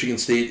think Michigan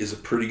State is a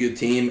pretty good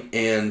team,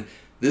 and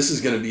this is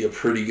going to be a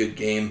pretty good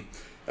game.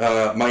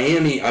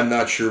 Miami, I'm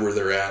not sure where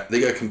they're at. They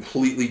got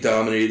completely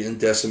dominated and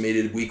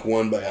decimated week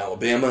 1 by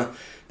Alabama.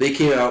 They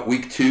came out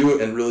week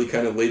 2 and really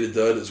kind of laid a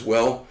dud as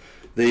well.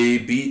 They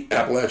beat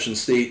Appalachian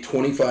State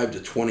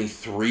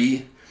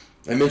 25-23.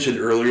 I mentioned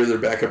earlier their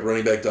backup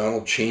running back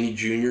Donald Chaney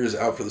Jr. is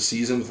out for the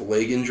season with a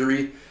leg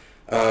injury.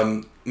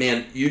 I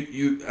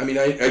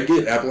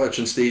get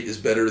Appalachian State is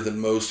better than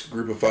most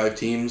Group of 5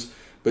 teams,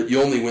 but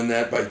you only win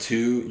that by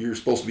 2. You're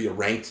supposed to be a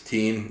ranked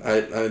team.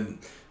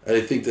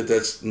 I think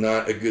that's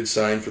not a good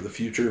sign for the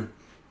future.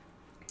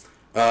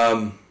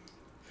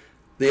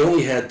 They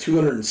only had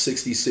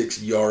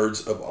 266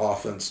 yards of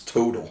offense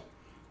total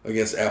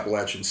against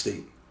Appalachian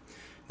State.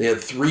 They had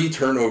 3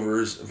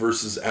 turnovers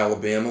versus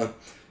Alabama.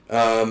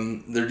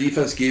 Their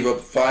defense gave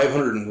up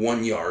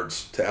 501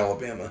 yards to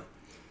Alabama.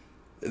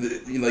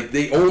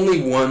 They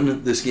only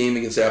won this game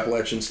against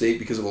Appalachian State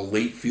because of a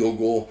late field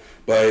goal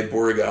by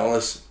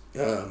Borregales.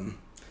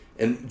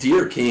 And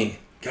Deere King,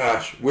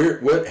 gosh,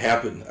 what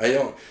happened? I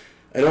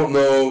don't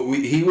know.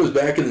 He was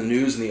back in the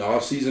news in the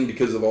offseason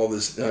because of all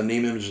this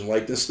name, image, and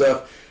likeness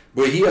stuff,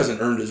 but he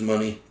hasn't earned his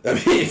money. I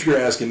mean, if you're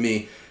asking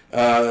me.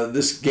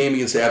 This game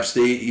against App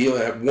State, he'll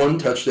have 1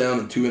 touchdown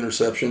and 2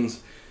 interceptions.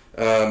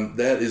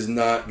 That is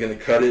not going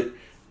to cut it.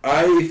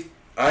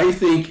 I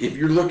think if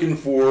you're looking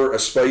for a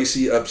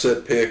spicy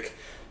upset pick,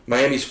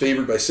 Miami's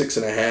favored by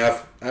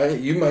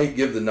 6.5. You might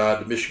give the nod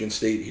to Michigan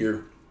State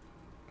here.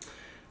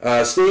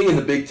 Staying in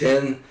the Big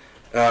Ten,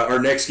 our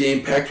next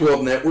game,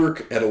 Pac-12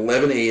 Network at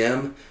 11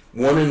 a.m.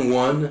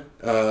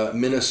 1-1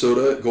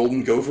 Minnesota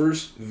Golden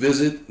Gophers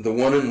visit the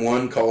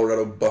 1-1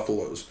 Colorado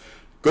Buffaloes.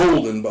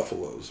 Golden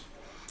Buffaloes.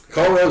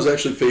 Colorado's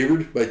actually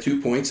favored by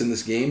 2 points in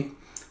this game.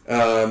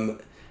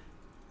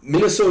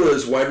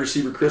 Minnesota's wide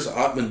receiver Chris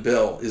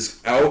Ottman-Bell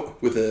is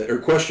out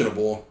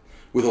questionable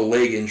with a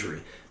leg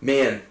injury.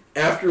 Man,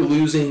 after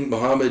losing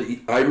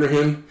Muhammad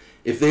Ibrahim,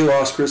 if they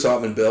lost Chris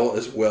Ottman-Bell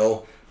as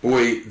well,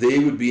 boy, they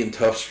would be in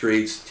tough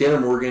straits. Tanner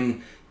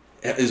Morgan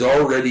is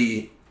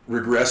already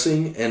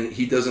regressing, and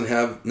he doesn't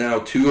have now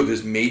 2 of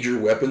his major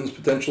weapons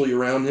potentially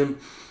around him.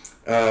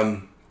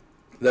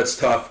 That's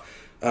tough.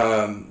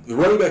 The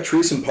running back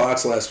Tyson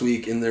last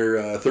week in their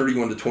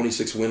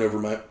 31-26 win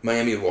over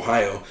Miami of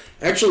Ohio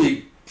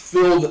actually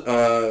filled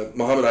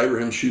Muhammad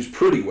Ibrahim's shoes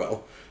pretty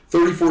well.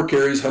 34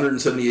 carries,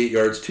 178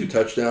 yards, 2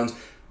 touchdowns.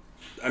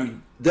 I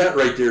mean, that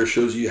right there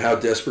shows you how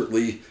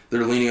desperately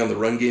they're leaning on the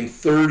run game.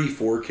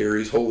 34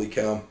 carries, holy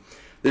cow.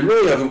 They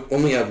really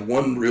only have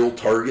one real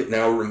target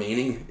now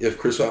remaining if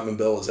Chris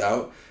Ottman-Bell is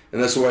out,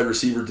 and that's the wide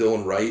receiver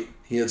Dylan Wright.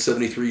 He had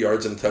 73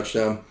 yards and a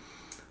touchdown.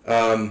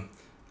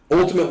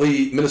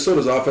 Ultimately,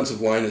 Minnesota's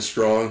offensive line is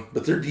strong,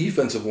 but their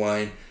defensive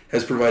line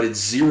has provided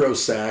 0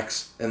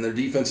 sacks, and their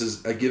defense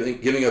is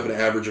giving up an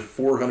average of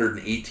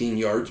 418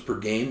 yards per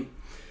game.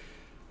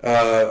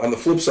 On the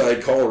flip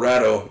side,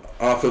 Colorado,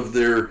 off of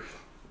their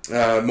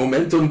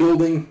momentum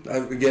building,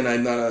 again,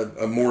 I'm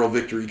not a moral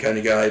victory kind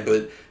of guy,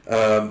 but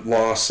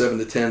lost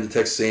 7-10 to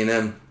Texas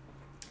A&M.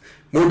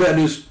 More bad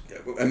news.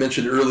 I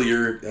mentioned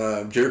earlier,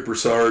 Jarek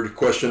Broussard,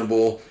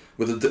 questionable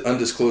with an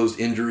undisclosed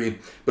injury.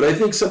 But I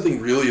think something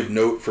really of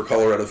note for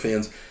Colorado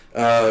fans,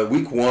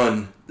 week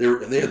 1,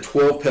 they had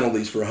 12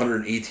 penalties for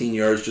 118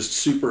 yards, just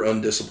super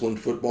undisciplined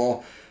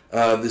football.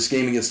 This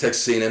game against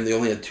Texas A&M, they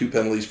only had 2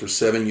 penalties for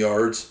 7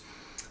 yards.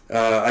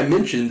 I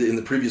mentioned in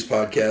the previous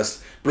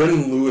podcast,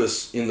 Brendan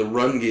Lewis in the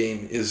run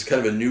game is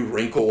kind of a new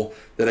wrinkle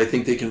that I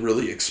think they can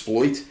really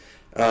exploit.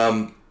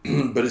 But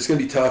it's going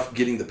to be tough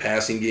getting the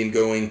passing game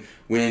going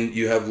when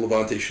you have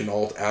Levante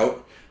Chenault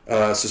out,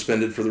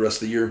 suspended for the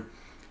rest of the year.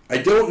 I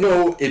don't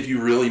know if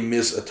you really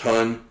miss a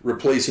ton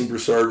replacing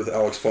Broussard with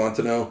Alex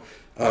Fontenot.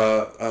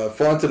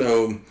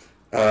 Fontenot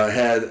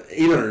had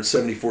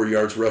 874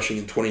 yards rushing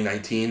in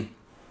 2019.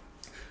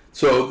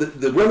 So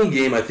the running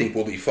game, I think,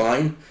 will be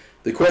fine.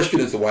 The question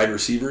is the wide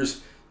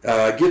receivers.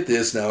 Get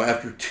this now.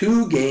 After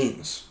 2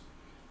 games,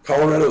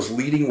 Colorado's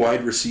leading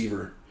wide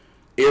receiver,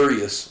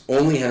 Arias,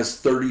 only has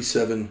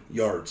 37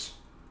 yards.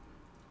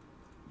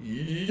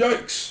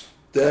 Yikes.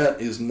 That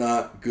is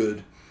not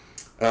good.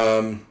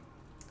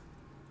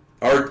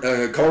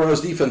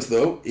 Colorado's defense,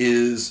 though,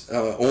 is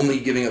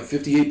only giving up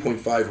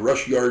 58.5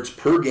 rush yards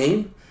per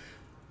game.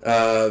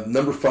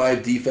 Number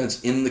 5 defense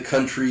in the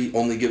country,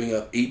 only giving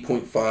up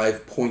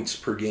 8.5 points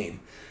per game.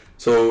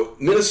 So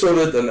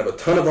Minnesota doesn't have a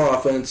ton of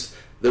offense.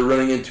 They're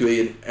running into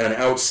an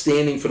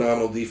outstanding,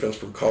 phenomenal defense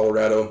from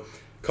Colorado.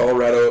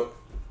 Colorado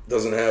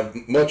doesn't have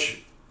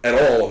much at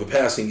all of a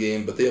passing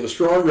game, but they have a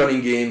strong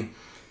running game.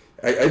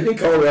 I think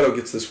Colorado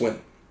gets this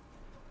win.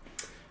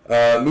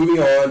 Moving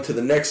on to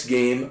the next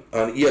game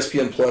on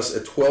ESPN Plus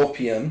at 12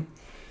 p.m.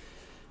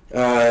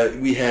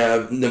 We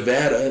have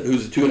Nevada,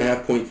 who's a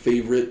 2.5-point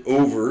favorite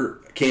over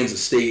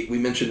Kansas State. We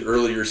mentioned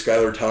earlier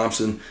Skylar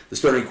Thompson, the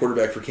starting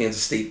quarterback for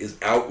Kansas State, is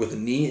out with a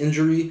knee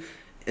injury,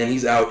 and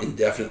he's out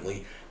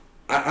indefinitely.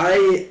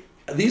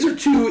 These are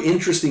 2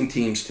 interesting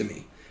teams to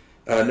me.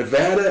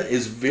 Nevada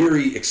is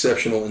very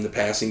exceptional in the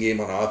passing game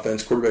on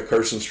offense. Quarterback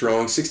Carson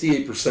Strong,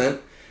 68%,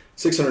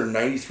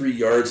 693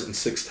 yards and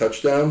 6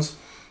 touchdowns.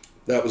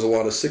 That was a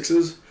lot of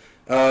 6s.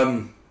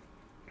 And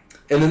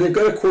then they've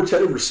got a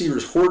quartet of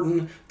receivers,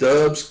 Horton,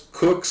 Dubs,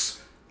 Cooks,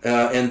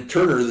 and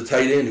Turner, the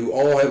tight end, who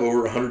all have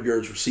over 100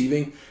 yards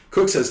receiving.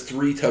 Cooks has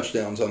 3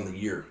 touchdowns on the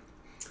year.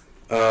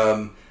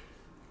 And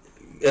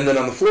then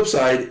on the flip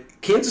side,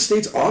 Kansas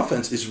State's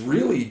offense is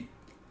really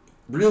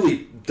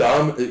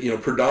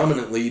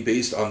predominantly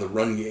based on the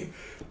run game.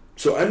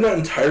 So I'm not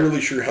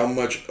entirely sure how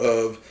much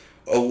of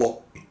a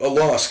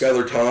loss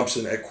Skylar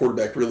Thompson at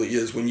quarterback really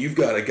is when you've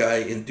got a guy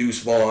in Deuce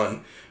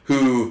Vaughn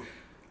who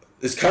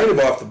is kind of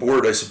off the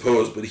board, I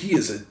suppose, but he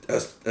is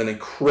an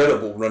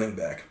incredible running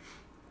back.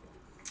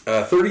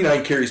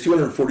 39 carries,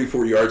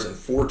 244 yards, and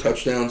 4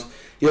 touchdowns.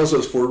 He also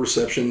has 4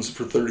 receptions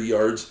for 30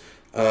 yards.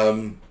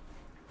 On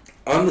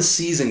the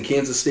season,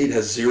 Kansas State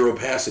has 0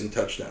 passing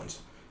touchdowns.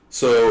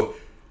 So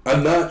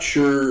I'm not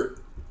sure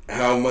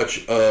how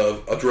much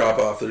of a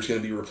drop-off there's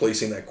going to be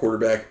replacing that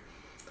quarterback.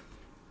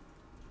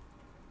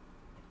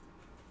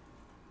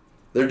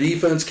 Their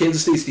defense,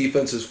 Kansas State's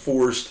defense, has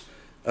forced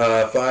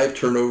 5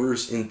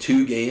 turnovers in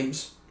 2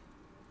 games,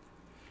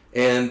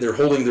 and they're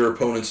holding their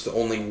opponents to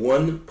only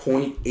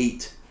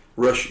 1.8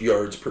 rush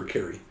yards per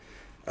carry.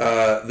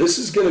 This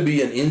is going to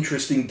be an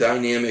interesting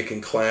dynamic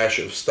and clash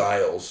of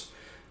styles.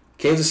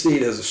 Kansas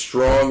State has a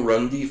strong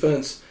run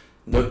defense.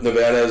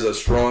 Nevada has a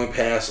strong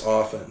pass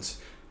offense.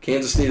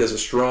 Kansas State has a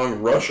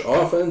strong rush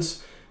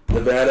offense.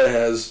 Nevada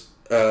has,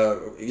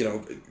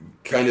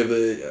 kind of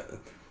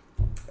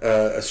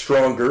a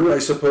stronger, I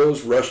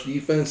suppose, rush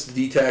defense.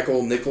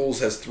 D-tackle Nichols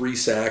has 3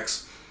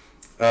 sacks.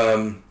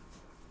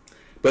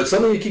 But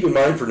something to keep in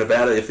mind for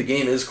Nevada, if the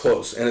game is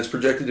close, and it's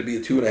projected to be a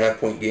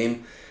 2.5-point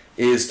game,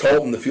 is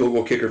Talton, the field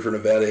goal kicker for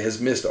Nevada,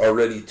 has missed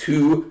already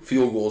 2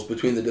 field goals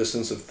between the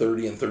distance of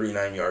 30 and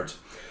 39 yards.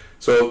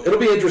 So it'll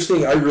be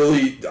interesting. I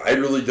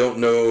really don't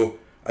know.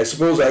 I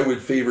suppose I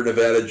would favor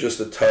Nevada just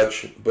a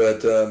touch,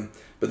 but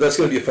that's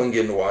going to be a fun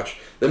game to watch.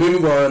 Then we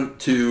move on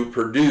to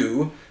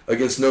Purdue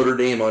against Notre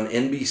Dame on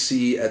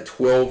NBC at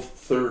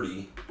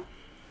 12:30.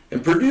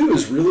 And Purdue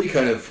is really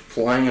kind of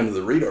flying under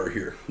the radar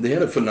here. They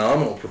had a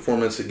phenomenal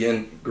performance,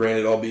 again,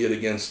 granted, albeit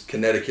against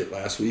Connecticut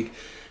last week,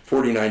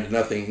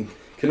 49-0.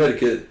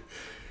 Connecticut,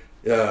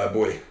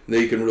 boy,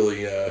 they can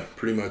really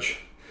pretty much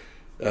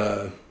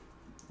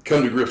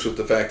come to grips with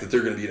the fact that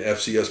they're going to be an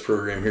FCS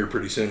program here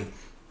pretty soon.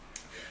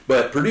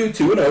 But Purdue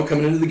 2-0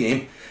 coming into the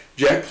game.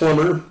 Jack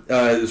Plummer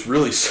is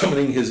really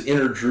summoning his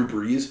inner Drew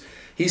Brees.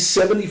 He's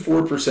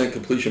 74%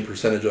 completion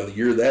percentage on the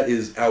year. That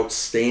is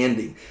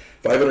outstanding.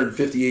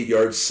 558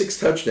 yards, 6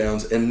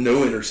 touchdowns, and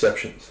no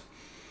interceptions.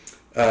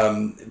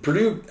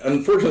 Purdue,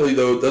 unfortunately,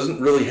 though,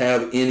 doesn't really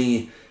have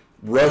any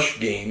rush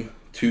game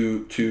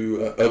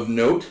of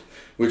note,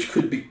 which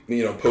could be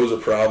pose a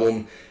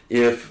problem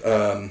if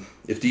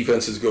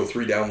defenses go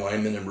 3 down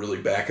linemen and really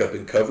back up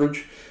in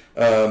coverage.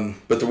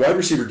 But the wide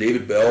receiver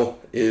David Bell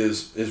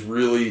is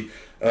really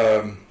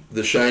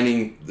the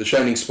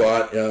shining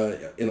spot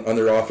on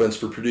their offense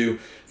for Purdue.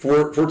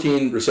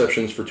 14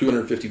 receptions for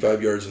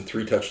 255 yards and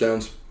 3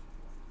 touchdowns.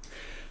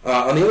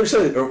 On the other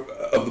side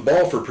of the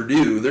ball for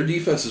Purdue, their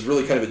defense is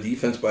really kind of a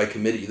defense by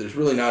committee. There's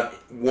really not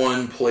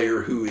one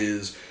player who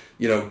is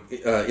in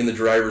the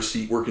driver's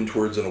seat working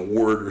towards an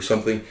award or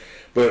something.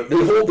 But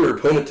they hold their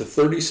opponent to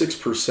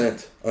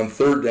 36% on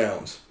third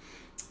downs.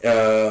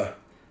 The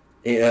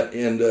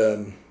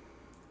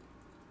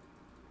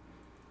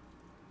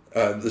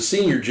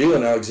senior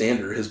Jalen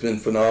Alexander has been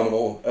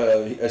phenomenal.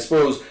 I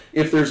suppose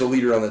if there's a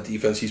leader on that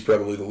defense, he's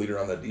probably the leader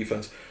on that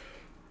defense.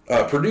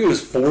 Purdue has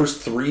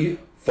forced 3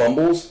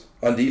 fumbles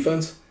on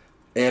defense,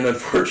 and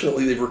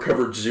unfortunately they've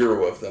recovered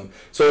 0 of them.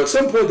 So at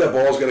some point that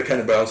ball's got to kind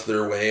of bounce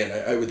their way, and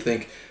I would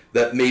think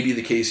that may be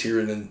the case here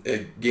in a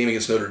game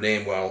against Notre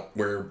Dame,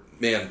 where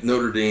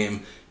Notre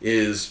Dame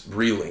is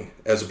reeling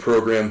as a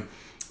program.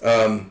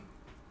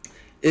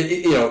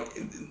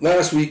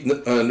 Last week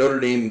Notre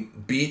Dame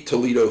beat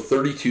Toledo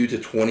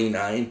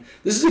 32-29.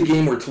 This is a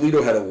game where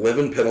Toledo had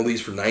 11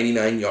 penalties for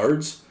 99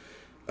 yards.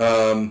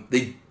 And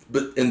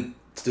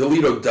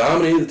Toledo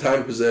dominated the time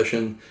of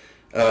possession,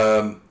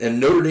 and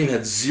Notre Dame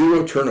had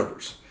 0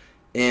 turnovers.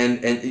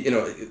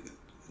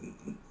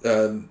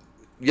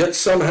 Yet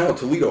somehow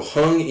Toledo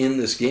hung in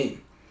this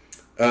game.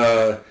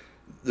 The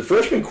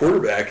freshman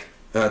quarterback,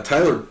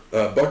 Tyler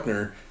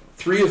Buckner,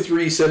 3 of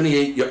 3,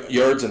 78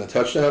 yards and a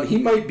touchdown. He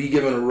might be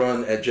given a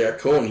run at Jack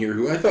Cohen here,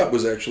 who I thought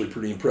was actually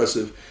pretty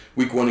impressive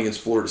week 1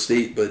 against Florida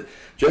State. But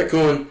Jack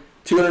Cohen,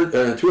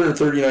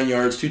 239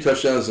 yards, 2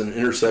 touchdowns, and an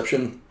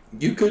interception.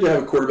 You could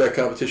have a quarterback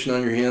competition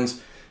on your hands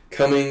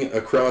coming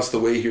across the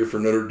way here for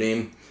Notre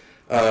Dame.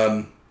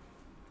 Notre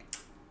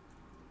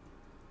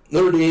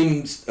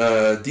Dame's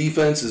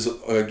defense is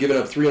giving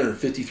up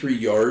 353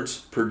 yards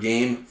per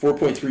game,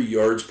 4.3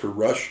 yards per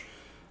rush.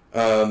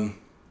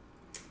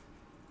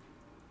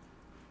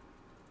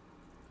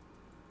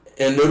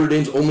 And Notre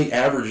Dame's only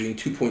averaging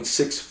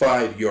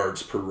 2.65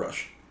 yards per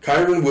rush.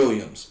 Kyron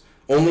Williams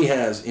only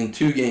has, in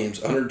 2 games,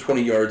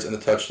 120 yards and a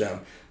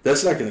touchdown.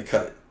 That's not going to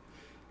cut it.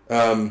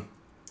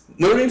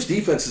 Notre Dame's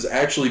defense has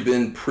actually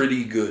been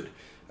pretty good.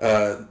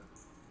 They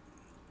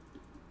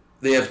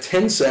have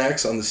 10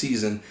 sacks on the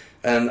season,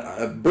 and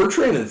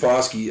Bertrand and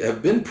Foskey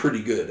have been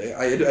pretty good.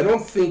 I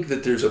don't think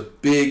that there's a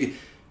big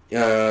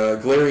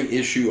glaring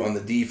issue on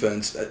the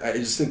defense. I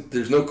just think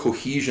there's no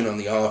cohesion on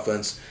the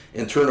offense,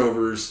 and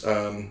turnovers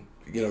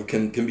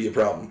can be a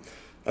problem.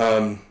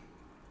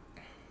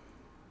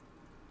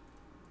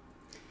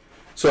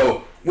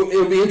 So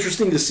it'll be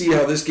interesting to see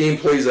how this game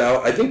plays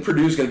out. I think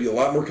Purdue's going to be a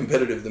lot more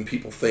competitive than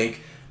people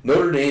think.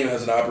 Notre Dame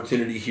has an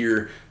opportunity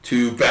here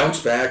to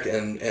bounce back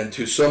and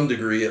to some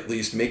degree at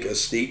least make a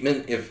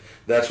statement if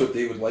that's what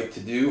they would like to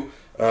do.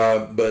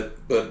 But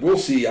we'll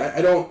see.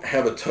 I don't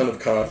have a ton of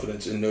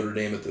confidence in Notre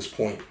Dame at this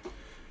point.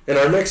 And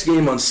our next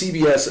game on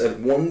CBS at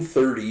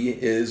 1:30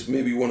 is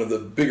maybe one of the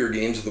bigger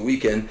games of the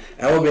weekend.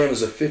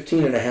 Alabama's a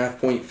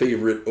 15.5-point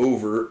favorite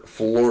over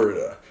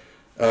Florida.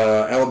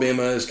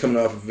 Alabama is coming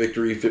off a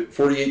victory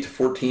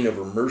 48-14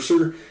 over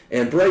Mercer,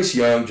 and Bryce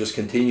Young just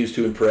continues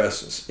to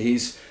impress.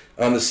 He's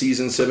on the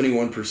season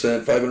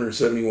 71%,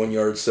 571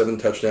 yards, 7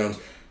 touchdowns.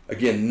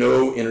 Again,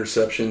 no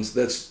interceptions.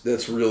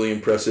 That's really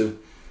impressive.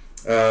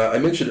 I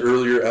mentioned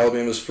earlier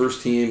Alabama's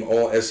first-team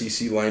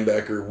All-SEC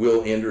linebacker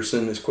Will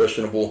Anderson is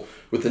questionable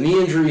with a knee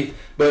injury,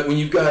 but when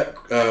you've got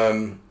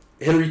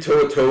Henry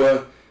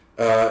To'oTo'o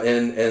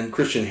and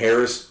Christian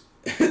Harris,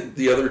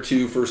 the other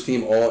 2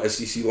 first-team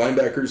All-SEC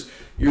linebackers,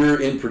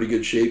 you're in pretty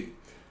good shape.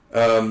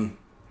 The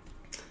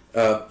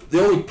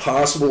only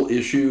possible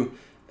issue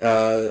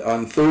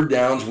on third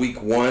downs,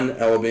 week 1,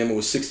 Alabama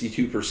was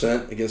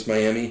 62% against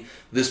Miami.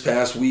 This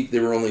past week, they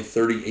were only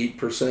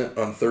 38%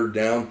 on third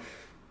down.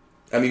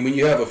 I mean, when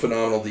you have a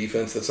phenomenal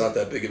defense, that's not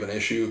that big of an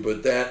issue,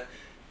 but that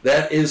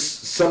is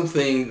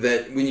something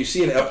that when you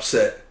see an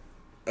upset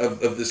of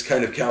this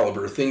kind of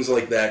caliber, things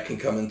like that can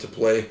come into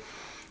play.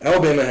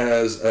 Alabama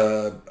has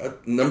the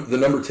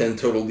number 10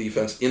 total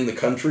defense in the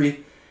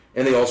country,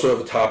 and they also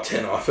have a top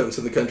 10 offense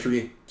in the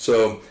country.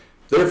 So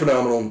they're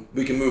phenomenal.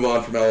 We can move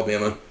on from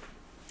Alabama.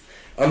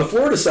 On the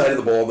Florida side of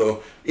the ball,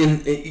 though,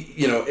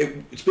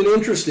 it's been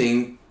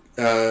interesting.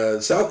 In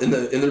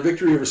their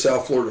victory over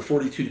South Florida,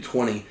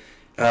 42-20.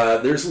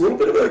 There's a little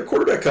bit of a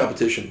quarterback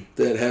competition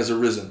that has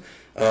arisen.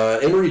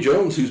 Emory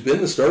Jones, who's been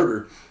the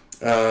starter,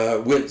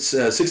 went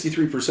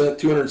 63%,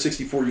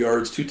 264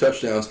 yards, 2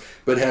 touchdowns,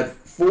 but had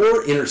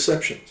 4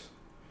 interceptions.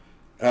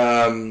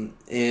 And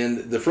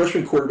the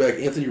freshman quarterback,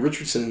 Anthony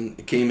Richardson,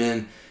 came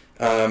in.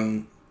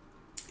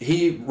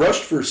 He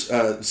rushed for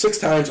 6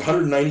 times,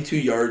 192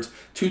 yards,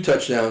 2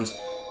 touchdowns,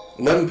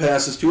 11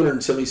 passes,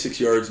 276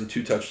 yards, and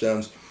 2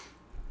 touchdowns.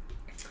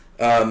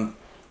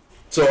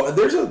 So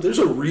there's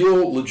a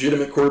real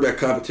legitimate quarterback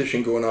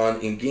competition going on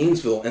in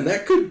Gainesville, and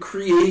that could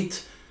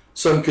create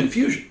some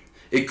confusion.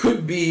 It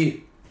could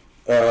be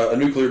a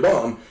nuclear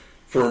bomb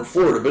for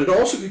Florida, but it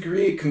also could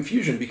create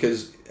confusion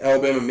because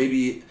Alabama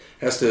maybe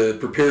has to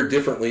prepare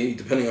differently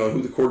depending on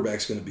who the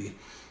quarterback's going to be.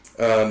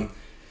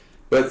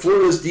 But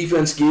Florida's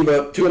defense gave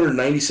up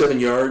 297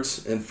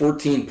 yards and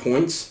 14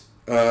 points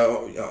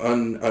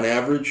on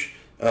average.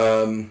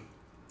 Florida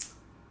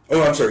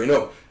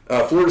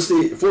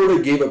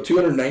gave up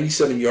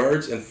 297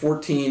 yards and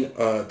 14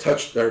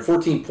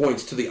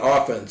 points to the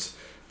offense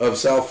of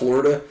South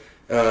Florida.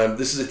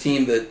 This is a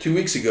team that 2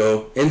 weeks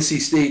ago, NC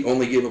State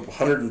only gave up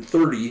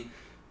 130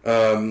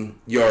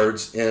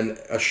 yards and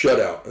a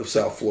shutout of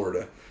South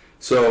Florida.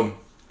 So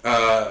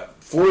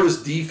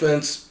Florida's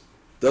defense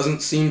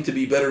doesn't seem to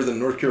be better than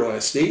North Carolina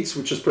State's,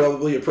 which is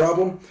probably a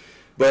problem.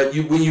 But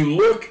when you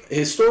look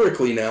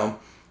historically now,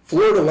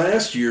 Florida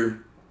last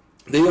year,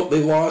 they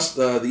lost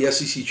the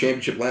SEC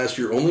championship last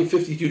year only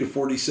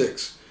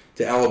 52-46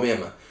 to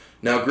Alabama.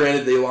 Now,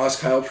 granted, they lost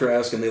Kyle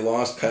Trask and they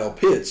lost Kyle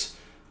Pitts,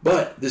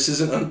 but this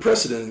isn't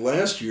unprecedented.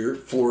 Last year,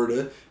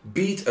 Florida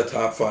beat a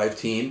top 5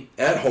 team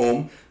at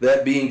home,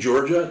 that being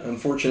Georgia.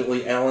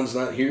 Unfortunately, Alan's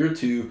not here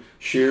to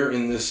share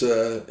in this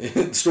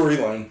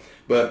storyline.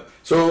 But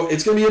so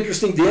it's going to be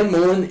interesting. Dan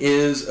Mullen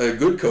is a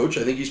good coach.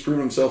 I think he's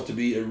proven himself to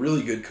be a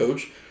really good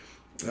coach.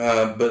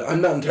 But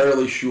I'm not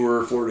entirely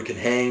sure Florida can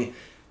hang.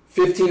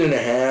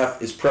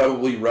 15.5 is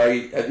probably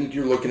right. I think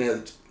you're looking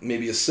at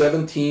maybe a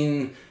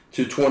 17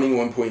 to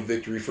 21 point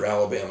victory for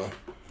Alabama.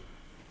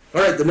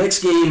 All right, the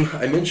next game,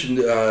 I mentioned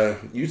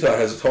Utah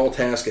has a tall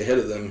task ahead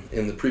of them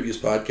in the previous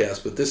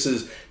podcast, but this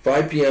is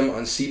 5 p.m.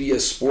 on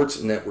CBS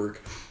Sports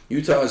Network.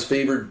 Utah is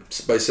favored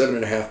by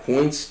 7.5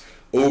 points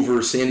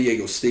over San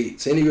Diego State.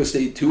 San Diego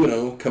State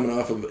 2-0, coming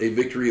off of a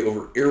victory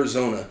over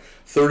Arizona,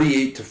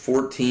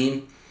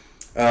 38-14.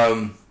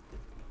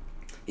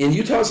 In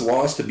Utah's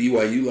loss to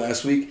BYU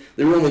last week,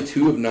 they were only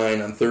 2 of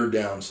 9 on third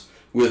downs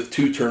with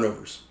 2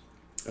 turnovers.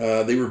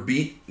 They were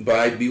beat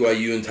by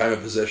BYU in time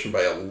of possession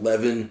by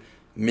 11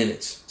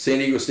 minutes. San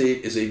Diego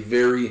State is a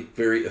very,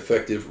 very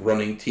effective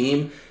running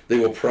team. They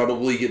will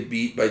probably get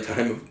beat in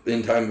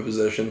time of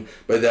possession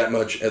by that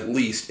much, at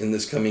least in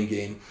this coming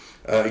game.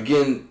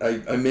 Again,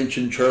 I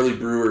mentioned Charlie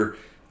Brewer.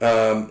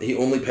 He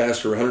only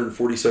passed for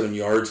 147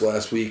 yards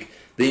last week.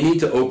 They need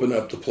to open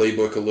up the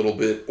playbook a little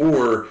bit,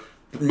 or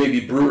maybe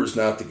Brewer's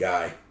not the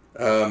guy.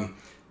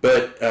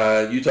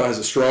 But Utah has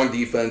a strong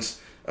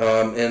defense,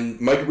 and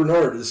Micah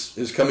Bernard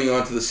is coming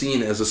onto the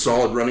scene as a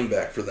solid running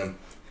back for them.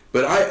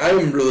 But I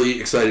am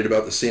really excited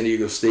about the San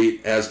Diego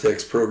State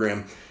Aztecs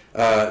program.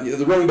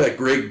 The running back,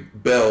 Greg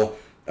Bell,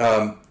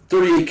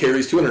 38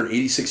 carries,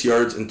 286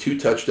 yards, and 2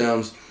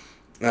 touchdowns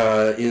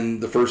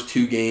in the first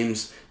 2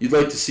 games. You'd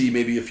like to see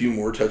maybe a few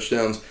more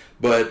touchdowns.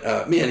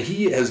 But, man,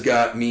 he has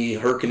got me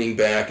hearkening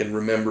back and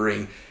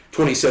remembering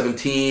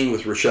 2017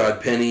 with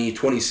Rashad Penny,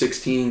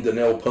 2016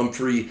 Donnell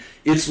Pumphrey.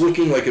 It's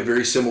looking like a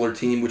very similar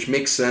team, which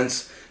makes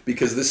sense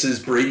because this is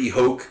Brady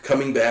Hoke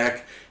coming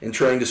back and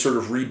trying to sort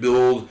of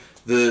rebuild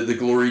the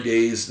glory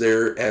days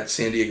there at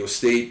San Diego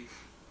State.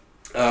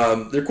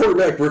 Their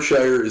quarterback,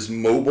 Brookshire, is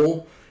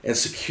mobile and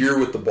secure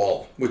with the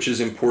ball, which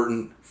is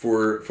important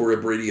for a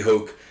Brady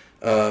Hoke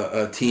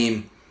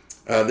team.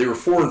 They were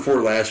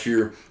 4-4 last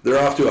year. They're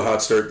off to a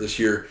hot start this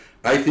year.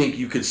 I think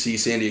you could see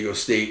San Diego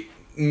State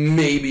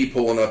maybe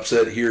pull an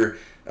upset here.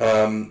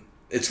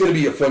 It's going to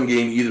be a fun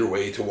game either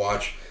way to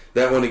watch.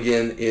 That one,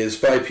 again, is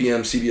 5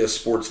 p.m. CBS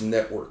Sports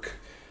Network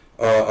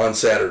on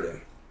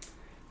Saturday.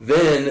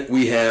 Then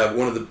we have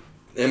one of the,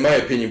 in my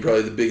opinion,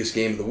 probably the biggest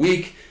game of the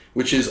week,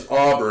 which is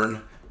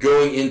Auburn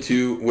going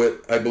into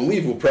what I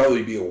believe will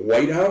probably be a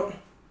whiteout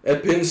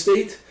at Penn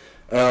State.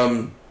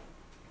 Both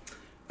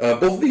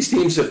of these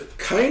teams have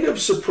kind of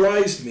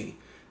surprised me.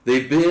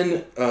 They've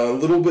been a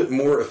little bit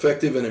more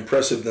effective and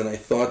impressive than I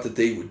thought that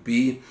they would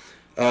be.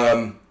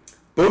 Bo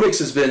Nix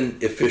has been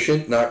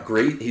efficient, not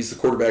great. He's the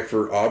quarterback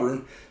for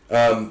Auburn.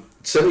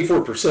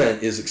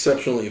 74% is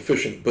exceptionally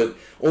efficient, but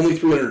only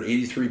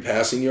 383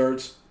 passing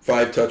yards,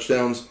 5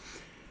 touchdowns,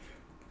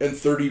 and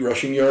 30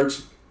 rushing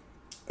yards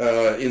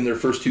in their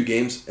first 2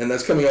 games. And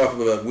that's coming off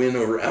of a win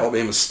over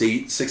Alabama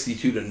State,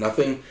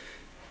 62-0.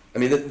 I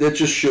mean, that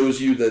just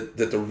shows you that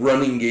the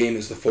running game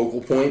is the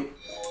focal point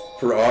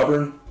for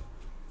Auburn.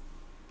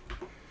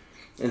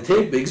 And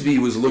Tank Bigsby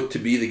was looked to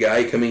be the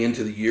guy coming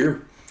into the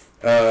year.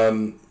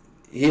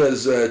 He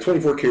has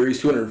 24 carries,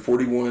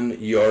 241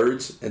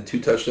 yards, and 2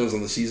 touchdowns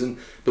on the season.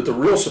 But the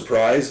real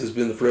surprise has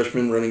been the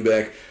freshman running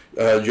back,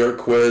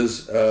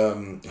 Jarquez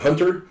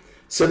Hunter.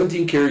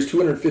 17 carries,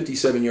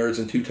 257 yards,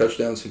 and 2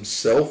 touchdowns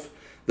himself.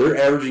 They're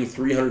averaging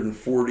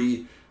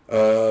 340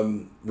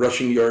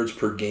 rushing yards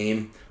per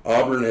game.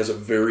 Auburn has a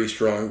very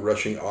strong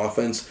rushing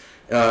offense,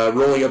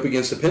 rolling up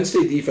against the Penn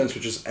State defense,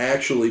 which is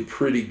actually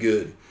pretty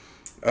good.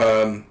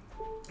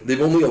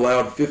 They've only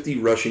allowed 50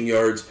 rushing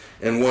yards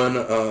and one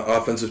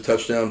offensive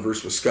touchdown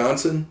versus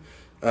Wisconsin.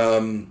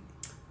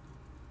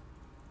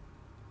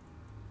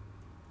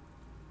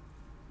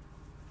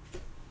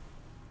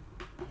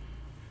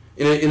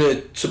 In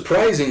a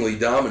surprisingly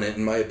dominant,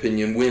 in my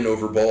opinion, win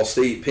over Ball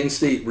State, Penn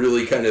State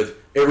really kind of,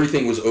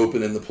 everything was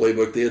open in the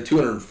playbook. They had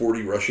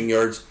 240 rushing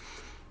yards,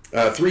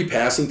 3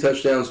 passing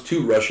touchdowns,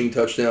 2 rushing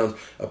touchdowns,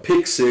 a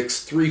pick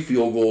 6, 3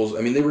 field goals.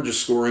 I mean, they were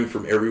just scoring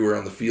from everywhere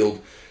on the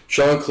field.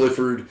 Sean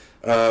Clifford,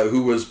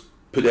 who was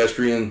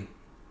pedestrian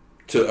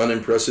to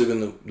unimpressive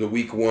in the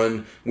Week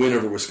 1 win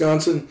over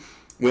Wisconsin,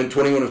 went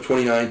 21 of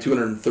 29,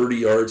 230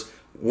 yards,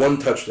 1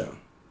 touchdown.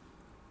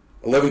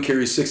 11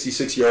 carries,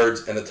 66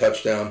 yards, and a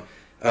touchdown.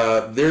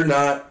 They're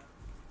not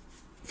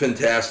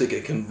fantastic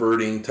at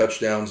converting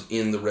touchdowns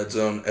in the red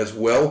zone as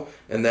well,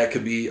 and that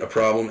could be a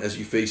problem as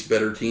you face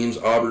better teams.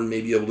 Auburn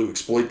may be able to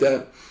exploit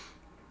that.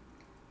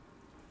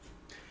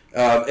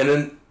 And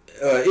then,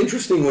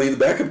 interestingly, the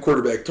backup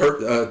quarterback,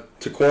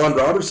 Taquan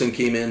Robertson,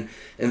 came in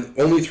and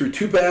only threw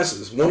 2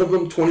 passes, one of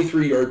them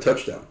 23-yard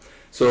touchdown.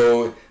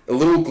 So a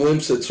little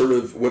glimpse at sort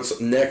of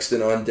what's next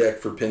and on deck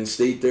for Penn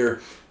State there.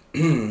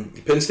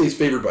 Penn State's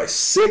favored by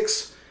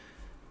 6.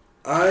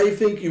 I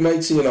think you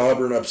might see an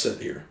Auburn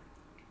upset here.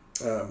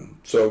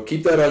 So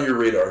keep that on your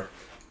radar.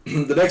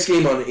 The next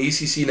game on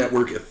ACC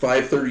Network at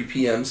 5:30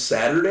 p.m.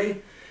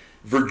 Saturday,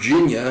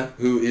 Virginia,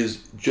 who has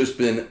just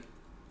been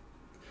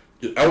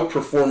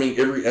outperforming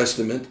every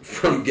estimate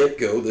from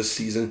get-go this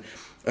season,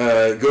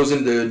 goes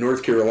into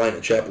North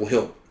Carolina, Chapel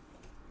Hill.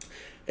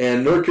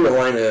 And North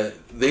Carolina,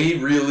 they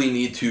really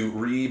need to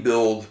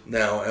rebuild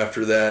now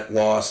after that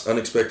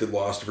unexpected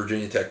loss to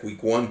Virginia Tech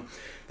Week 1.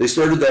 They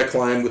started that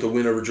climb with a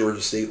win over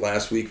Georgia State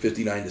last week,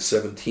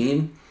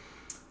 59-17.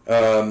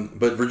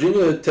 But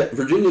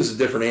Virginia's a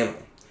different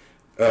animal.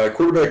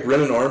 Quarterback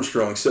Brennan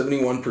Armstrong,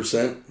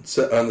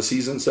 71% on the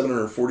season,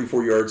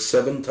 744 yards,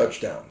 7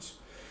 touchdowns.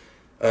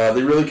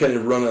 They really kind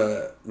of run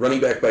a running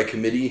back by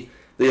committee.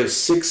 They have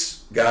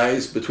 6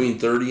 guys between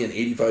 30 and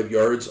 85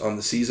 yards on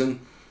the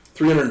season.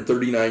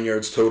 339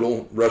 yards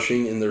total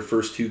rushing in their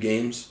first 2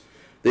 games.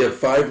 They have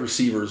 5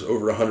 receivers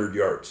over 100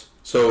 yards.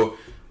 So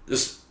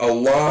just a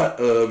lot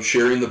of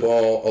sharing the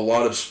ball, a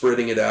lot of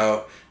spreading it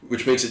out,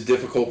 which makes it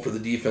difficult for the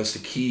defense to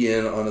key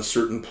in on a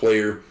certain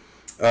player.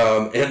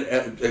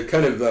 And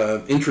kind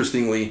of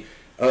interestingly,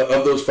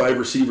 of those 5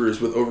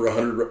 receivers with over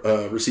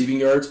 100 receiving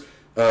yards,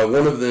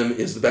 one of them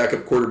is the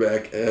backup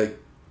quarterback,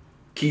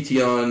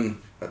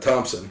 Keaton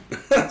Thompson.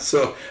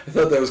 So I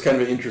thought that was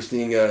kind of an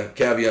interesting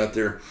caveat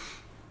there.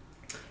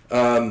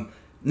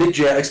 Nick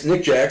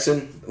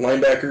Jackson,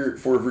 linebacker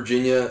for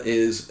Virginia,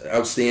 is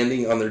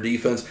outstanding on their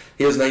defense.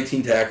 He has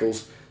 19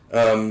 tackles.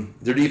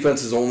 Their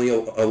defense has only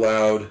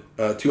allowed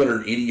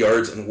 280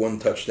 yards and 1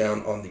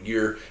 touchdown on the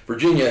year.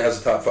 Virginia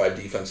has a top 5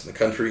 defense in the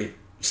country,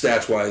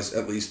 stats-wise,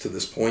 at least to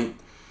this point.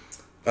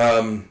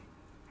 And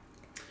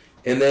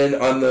then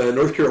on the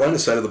North Carolina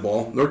side of the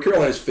ball, North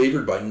Carolina is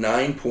favored by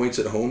 9 points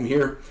at home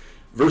here.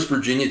 Versus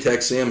Virginia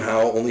Tech, Sam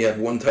Howell only had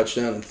 1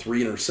 touchdown and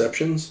 3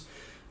 interceptions.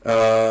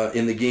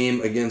 In the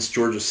game against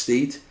Georgia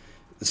State,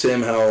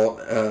 Sam Howell,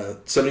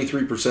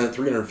 73%,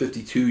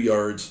 352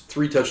 yards,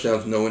 3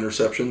 touchdowns, no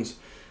interceptions.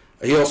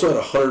 He also had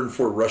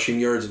 104 rushing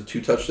yards and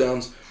 2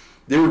 touchdowns.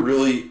 They were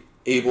really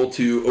able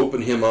to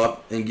open him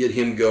up and get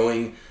him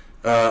going.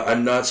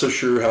 I'm not so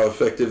sure how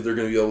effective they're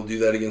going to be able to do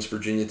that against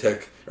Virginia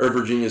Tech or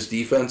Virginia's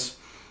defense.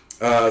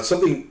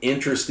 Something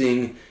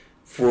interesting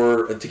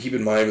to keep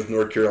in mind with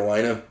North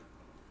Carolina,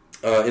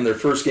 in their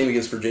first game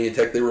against Virginia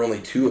Tech, they were only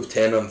 2 of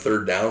 10 on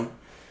third down.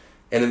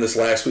 And in this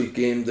last week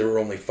game, they were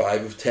only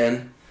 5 of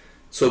 10.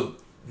 So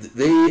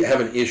they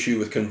have an issue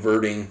with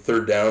converting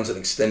third downs and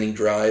extending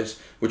drives,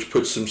 which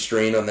puts some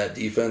strain on that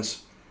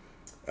defense.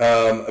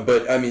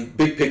 But, I mean,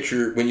 big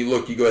picture, when you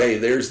look, you go, hey,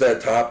 there's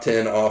that top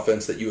 10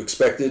 offense that you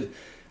expected.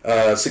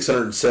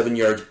 607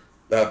 yards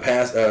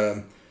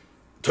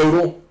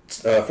total,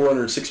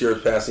 406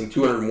 yards passing,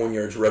 201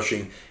 yards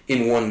rushing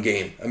in one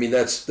game. I mean,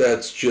 that's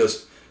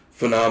just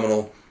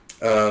phenomenal.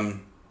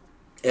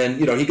 And,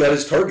 he got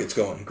his targets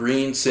going.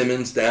 Green,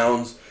 Simmons,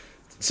 Downs.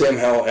 Sam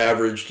Howell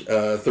averaged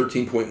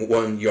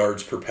 13.1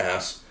 yards per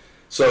pass.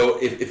 So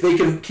if they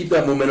can keep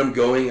that momentum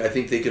going, I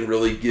think they can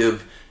really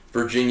give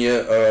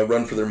Virginia a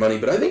run for their money.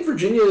 But I think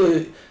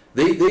Virginia,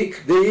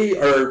 they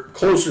are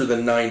closer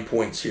than 9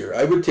 points here.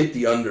 I would take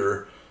the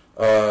under.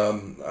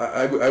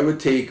 I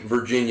would take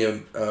Virginia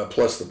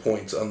plus the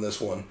points on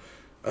this one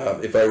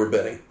if I were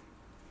betting.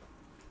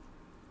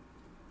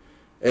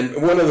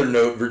 And one other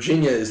note,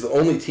 Virginia is the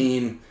only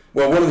team...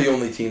 Well, one of the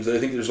only teams, I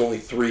think there's only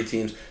 3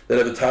 teams, that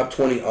have a top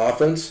 20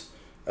 offense,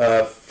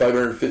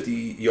 550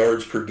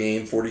 yards per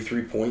game,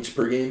 43 points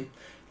per game,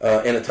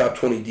 and a top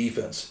 20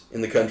 defense in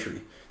the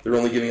country. They're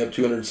only giving up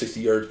 260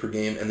 yards per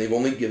game, and they've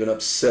only given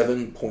up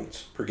 7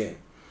 points per game.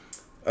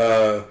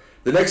 The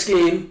next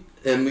game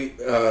and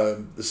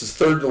this is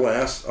third to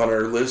last on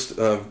our list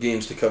of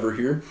games to cover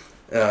here.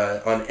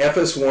 On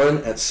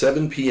FS1 at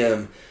 7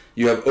 p.m.,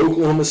 you have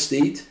Oklahoma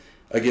State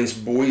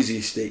against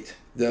Boise State.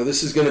 Now,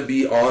 this is going to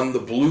be on the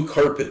blue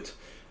carpet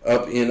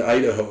up in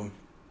Idaho.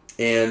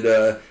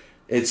 And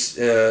it's,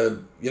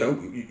 you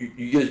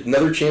get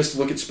another chance to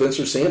look at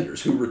Spencer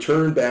Sanders, who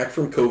returned back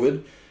from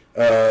COVID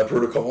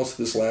protocols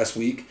this last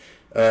week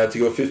to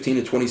go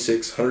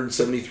 15-26,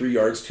 173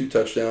 yards, 2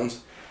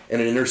 touchdowns,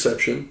 and an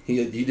interception.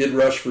 He did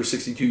rush for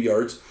 62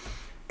 yards.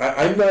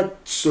 I'm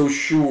not so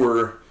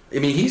sure. I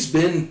mean, he's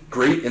been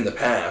great in the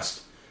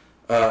past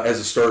as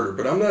a starter,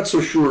 but I'm not so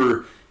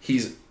sure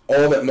he's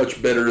all that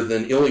much better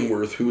than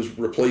Illingworth, who was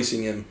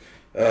replacing him.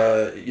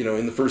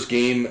 In the first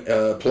game,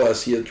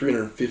 plus he had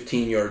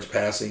 315 yards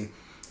passing,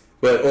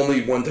 but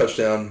only 1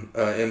 touchdown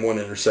and 1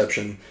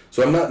 interception.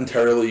 So I'm not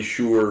entirely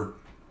sure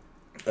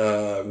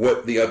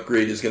what the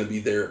upgrade is going to be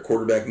there at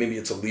quarterback. Maybe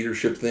it's a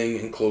leadership thing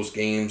in close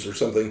games or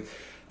something.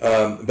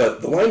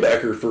 But the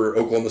linebacker for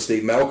Oklahoma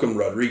State, Malcolm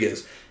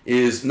Rodriguez,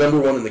 is number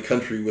 1 in the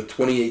country with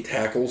 28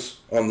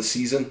 tackles on the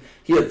season.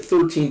 He had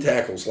 13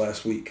 tackles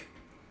last week.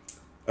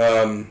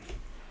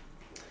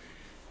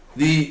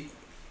 The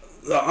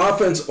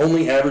offense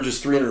only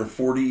averages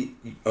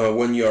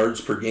 341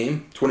 yards per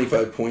game,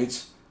 25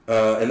 points,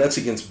 and that's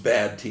against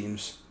bad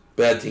teams.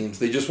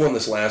 They just won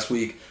this last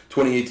week,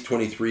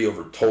 28-23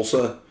 over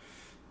Tulsa.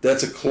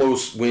 That's a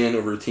close win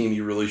over a team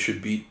you really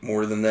should beat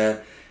more than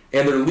that.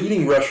 And their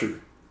leading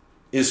rusher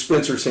is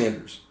Spencer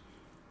Sanders,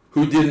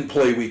 who didn't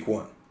play week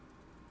 1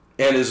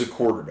 and is a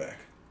quarterback.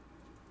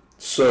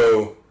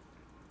 So,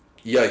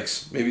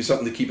 yikes. Maybe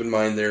something to keep in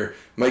mind there.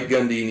 Mike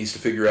Gundy needs to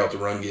figure out the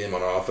run game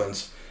on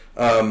offense.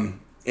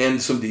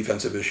 And some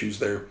defensive issues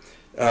there.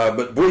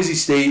 But Boise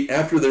State,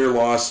 after their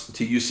loss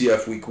to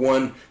UCF week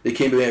 1, they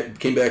came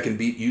back and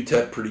beat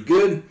UTEP pretty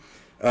good.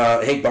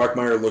 Hank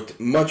Bachmeier looked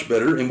much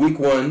better. In week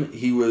 1,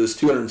 he was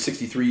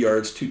 263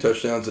 yards, 2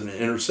 touchdowns, and an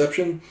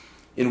interception.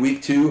 In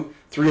week 2,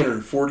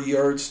 340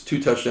 yards,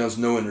 2 touchdowns,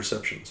 no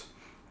interceptions.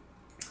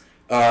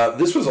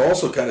 This was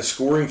also kind of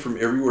scoring from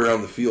everywhere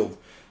on the field.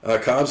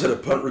 Cobbs had a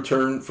punt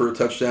return for a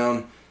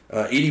touchdown,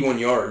 81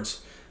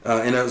 yards.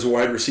 And as a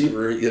wide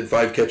receiver, he had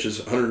 5 catches,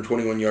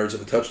 121 yards,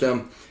 and a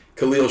touchdown.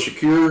 Khalil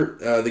Shakir,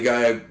 the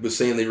guy I was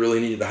saying they really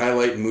needed to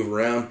highlight and move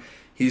around,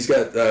 he's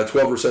got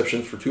 12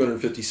 receptions for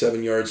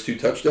 257 yards, 2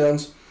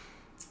 touchdowns.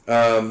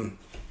 I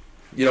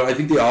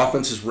think the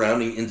offense is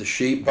rounding into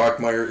shape.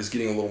 Bachmeier is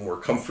getting a little more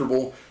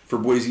comfortable for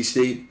Boise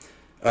State.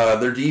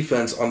 Their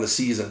defense on the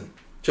season,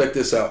 check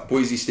this out,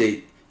 Boise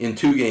State, in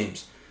 2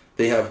 games,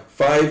 they have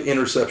 5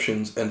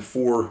 interceptions and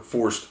 4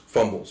 forced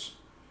fumbles.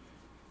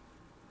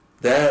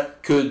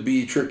 That could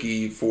be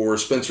tricky for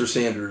Spencer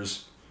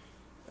Sanders.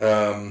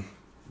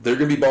 They're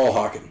going to be ball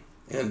hawking.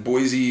 And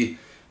Boise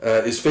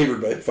is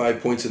favored by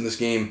 5 points in this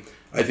game.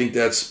 I think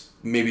that's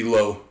maybe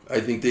low.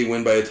 I think they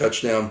win by a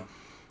touchdown.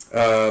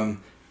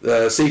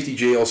 The safety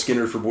J.L.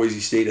 Skinner for Boise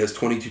State has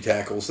 22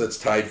 tackles. That's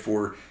tied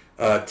for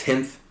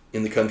 10th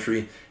in the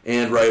country.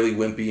 And Riley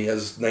Wimpy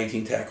has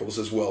 19 tackles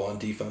as well on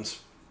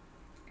defense.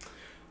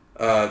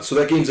 So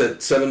that game's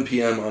at 7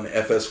 p.m. on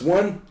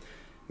FS1.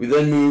 We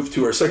then move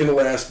to our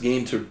second-to-last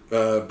game to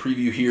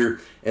preview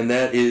here, and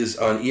that is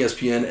on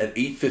ESPN at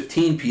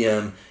 8:15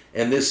 p.m.,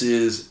 and this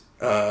is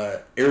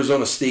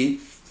Arizona State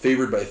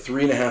favored by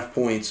 3.5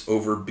 points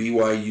over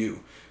BYU.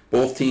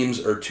 Both teams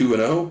are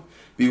 2-0.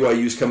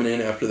 BYU's coming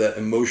in after that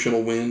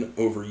emotional win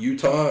over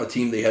Utah, a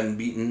team they hadn't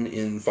beaten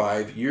in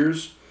 5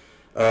 years.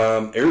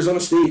 Arizona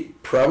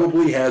State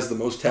probably has the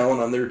most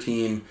talent on their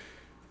team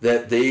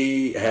that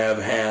they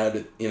have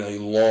had in a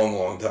long,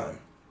 long time.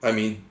 I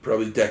mean,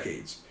 probably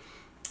decades.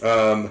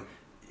 Herm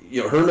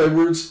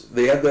Edwards,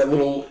 they had that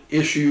little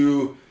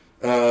issue,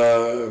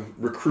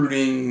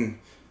 recruiting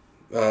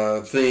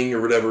thing or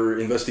whatever,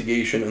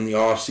 investigation in the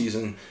off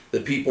season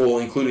that people,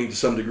 including to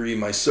some degree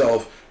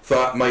myself,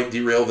 thought might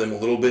derail them a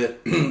little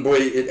bit. Boy,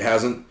 it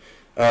hasn't.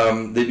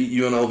 They beat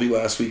UNLV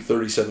last week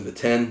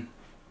 37-10.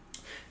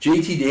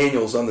 JT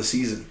Daniels on the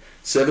season,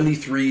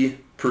 73%,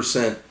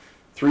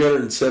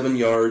 307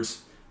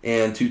 yards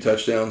and 2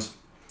 touchdowns,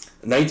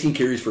 19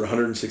 carries for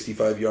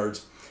 165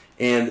 yards.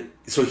 And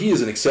so he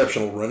is an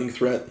exceptional running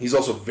threat. He's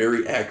also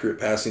very accurate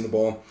passing the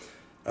ball.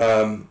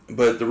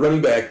 But the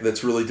running back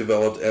that's really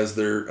developed as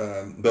their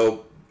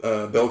bell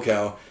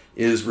cow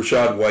is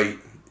Rashad White.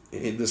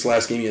 In this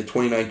last game, he had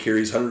 29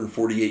 carries,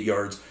 148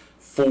 yards,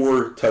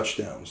 4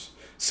 touchdowns,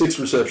 6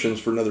 receptions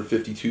for another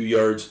 52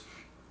 yards.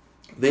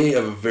 They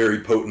have a very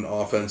potent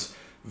offense,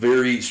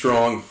 very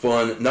strong,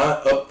 fun,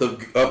 not up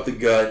the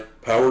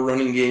gut power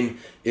running game.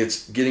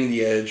 It's getting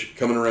the edge,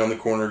 coming around the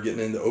corner,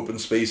 getting into open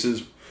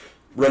spaces.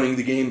 Running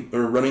game.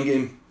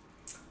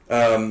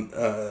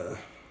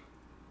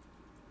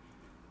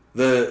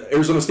 The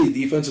Arizona State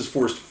defense has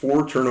forced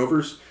 4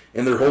 turnovers,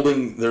 and they're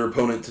holding their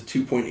opponent to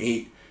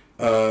 2.8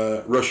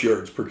 rush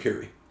yards per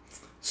carry.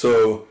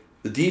 So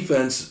the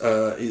defense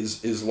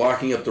is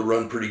locking up the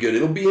run pretty good.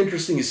 It'll be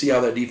interesting to see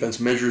how that defense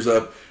measures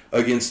up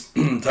against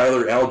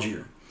Tyler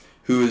Algier,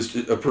 who is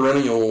a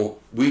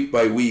perennial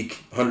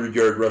week-by-week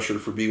 100-yard rusher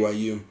for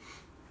BYU.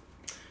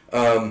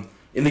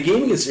 In the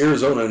game against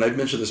Arizona, and I've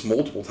mentioned this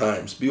multiple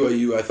times,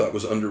 BYU I thought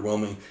was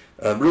underwhelming.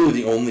 Really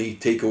the only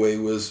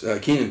takeaway was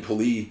Keenan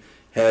Pili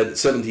had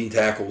 17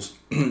 tackles.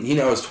 He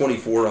now has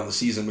 24 on the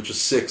season, which is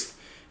 6th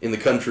in the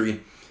country.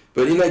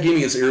 But in that game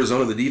against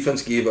Arizona, the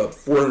defense gave up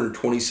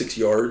 426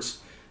 yards,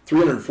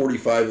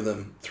 345 of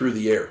them through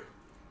the air.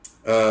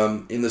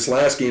 In this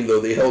last game, though,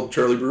 they held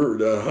Charlie Brewer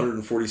to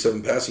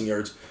 147 passing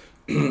yards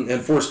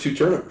and forced 2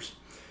 turnovers.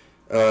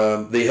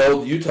 They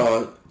held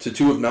Utah to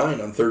 2 of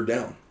 9 on third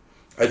down.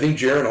 I think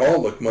Jaron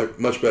Hall looked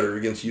much better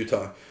against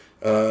Utah.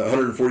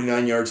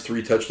 149 yards,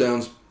 3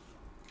 touchdowns.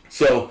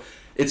 So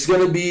it's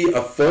going to be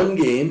a fun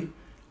game.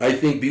 I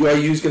think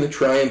BYU is going to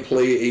try and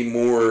play a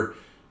more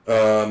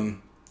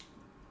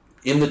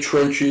in the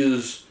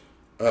trenches,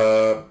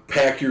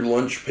 pack your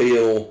lunch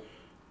pail,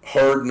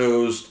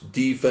 hard-nosed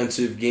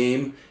defensive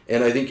game.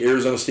 And I think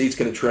Arizona State's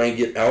going to try and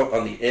get out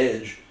on the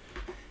edge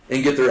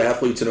and get their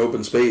athletes in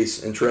open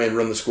space and try and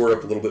run the score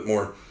up a little bit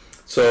more.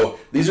 So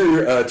these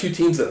are 2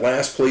 teams that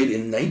last played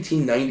in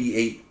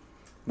 1998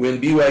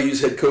 when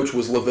BYU's head coach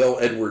was Lavelle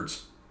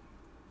Edwards.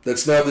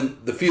 That's now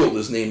the field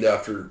is named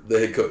after the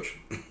head coach,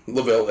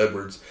 Lavelle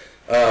Edwards.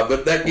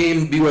 But that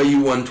game,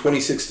 BYU won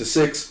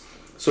 26-6.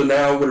 So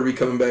now what are we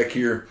coming back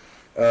here?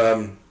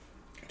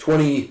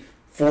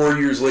 24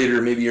 years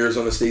later, maybe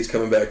Arizona State's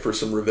coming back for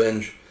some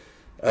revenge.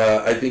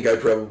 I think I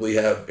probably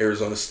have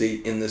Arizona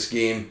State in this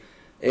game.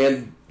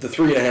 And the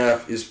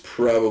 3.5 is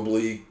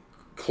probably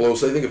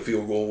close. I think a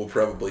field goal will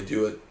probably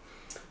do it.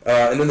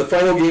 And then the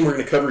final game we're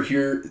going to cover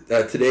here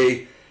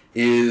today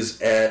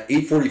is at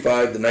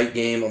 8:45, the night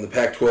game on the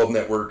Pac-12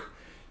 network.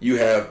 You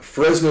have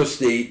Fresno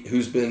State,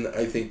 who's been,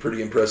 I think,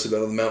 pretty impressive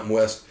out of the Mountain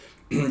West,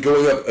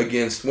 going up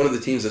against one of the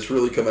teams that's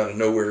really come out of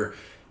nowhere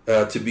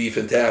to be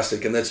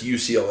fantastic, and that's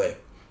UCLA.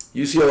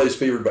 UCLA is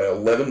favored by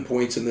 11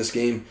 points in this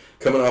game,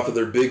 coming off of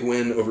their big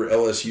win over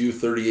LSU,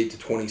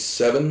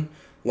 38-27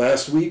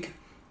 last week.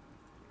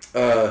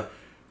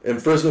 And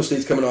Fresno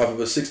State's coming off of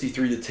a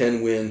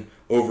 63-10 win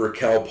over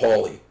Cal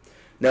Poly.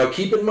 Now,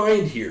 keep in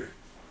mind here,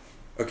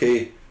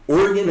 okay,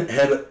 Oregon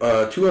had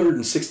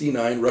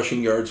 269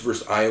 rushing yards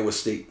versus Ohio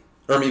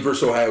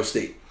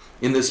State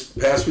in this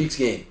past week's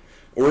game.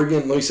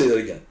 Oregon, let me say that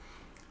again.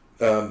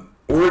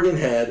 Oregon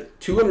had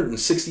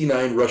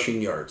 269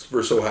 rushing yards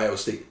versus Ohio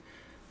State.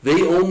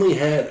 They only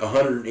had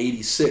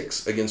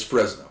 186 against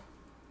Fresno.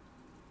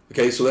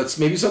 Okay, so that's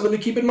maybe something to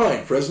keep in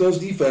mind. Fresno's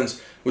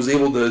defense was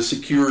able to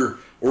secure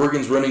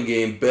Oregon's running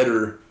game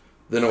better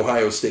than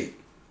Ohio State.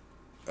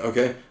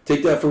 Okay,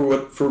 take that for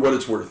what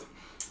it's worth.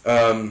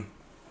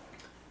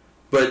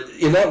 But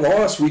in that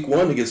loss, week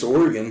 1 against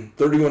Oregon,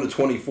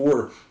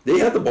 31-24, they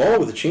had the ball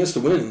with a chance to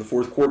win in the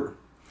fourth quarter.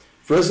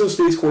 Fresno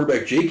State's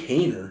quarterback Jake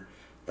Haener,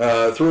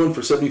 throwing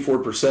for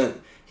 74%.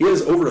 He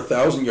has over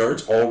 1,000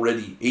 yards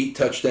already, 8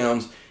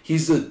 touchdowns.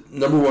 He's the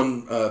number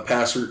 1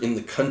 passer in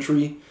the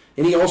country,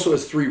 and he also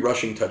has 3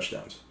 rushing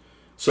touchdowns.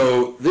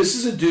 So this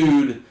is a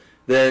dude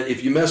that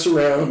if you mess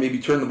around, maybe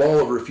turn the ball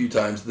over a few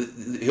times,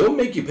 he'll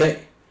make you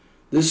pay.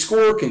 This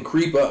score can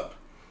creep up.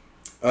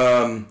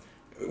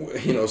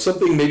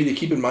 Something maybe to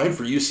keep in mind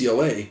for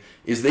UCLA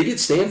is they get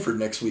Stanford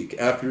next week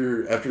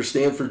after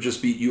Stanford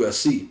just beat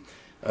USC.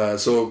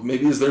 So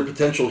maybe is there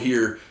potential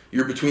here?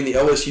 You're between the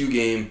LSU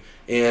game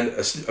and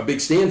a big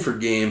Stanford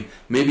game.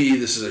 Maybe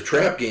this is a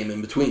trap game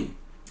in between.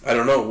 I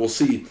don't know. We'll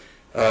see.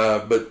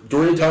 But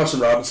Dorian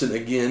Thompson-Robinson,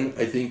 again,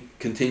 I think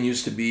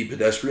continues to be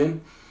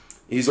pedestrian.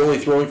 He's only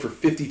throwing for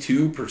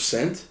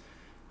 52%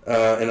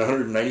 and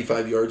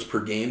 195 yards per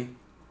game.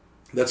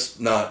 That's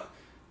not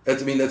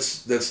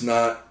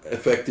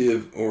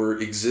effective or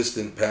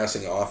existent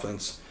passing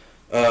offense.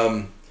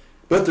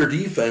 But their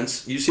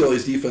defense,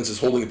 UCLA's defense, is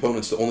holding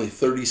opponents to only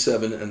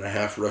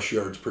 37.5 rush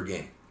yards per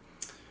game.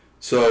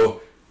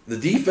 So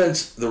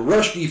the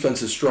rush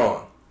defense is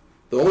strong.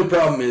 The only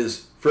problem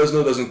is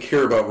Fresno doesn't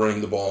care about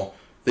running the ball.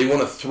 They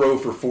want to throw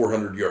for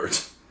 400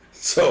 yards.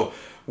 So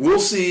we'll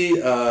see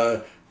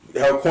how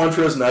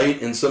Quantrez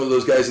Knight and some of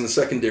those guys in the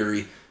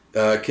secondary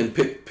can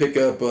pick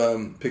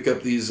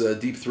up these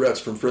deep threats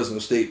from Fresno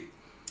State.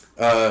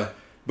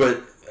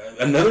 But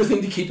another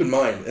thing to keep in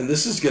mind, and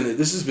this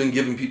has been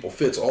giving people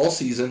fits all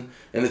season,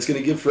 and it's going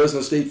to give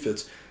Fresno State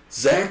fits.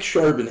 Zach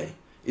Charbonnet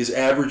is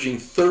averaging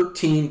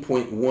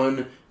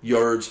 13.1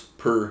 yards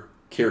per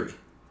carry.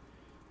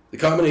 The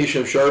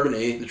combination of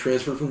Charbonnet, the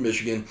transfer from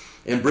Michigan,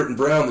 and Britton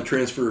Brown, the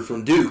transfer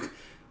from Duke,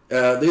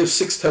 they have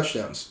 6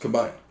 touchdowns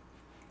combined.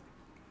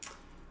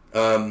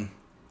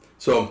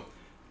 So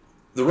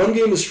the run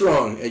game is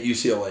strong at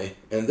UCLA,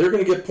 and they're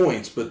going to get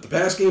points, but the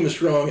pass game is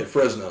strong at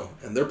Fresno,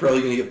 and they're probably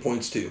going to get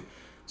points too.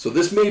 So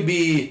this may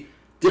be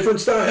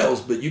different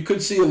styles, but you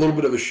could see a little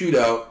bit of a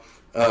shootout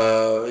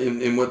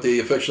in what they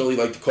affectionately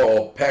like to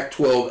call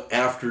Pac-12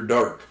 after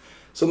dark.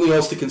 Something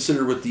else to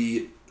consider with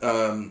the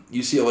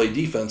UCLA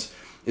defense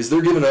is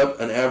they're giving up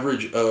an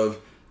average of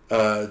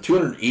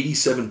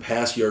 287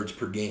 pass yards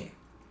per game.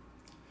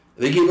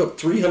 They gave up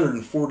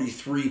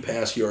 343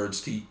 pass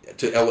yards to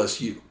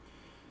LSU.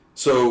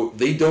 So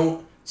they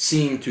don't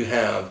seem to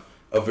have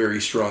a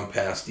very strong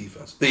pass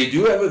defense. They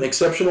do have an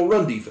exceptional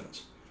run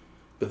defense,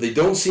 but they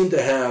don't seem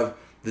to have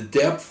the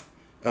depth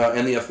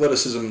and the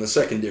athleticism in the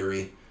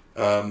secondary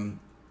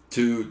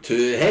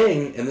to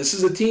hang. And this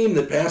is a team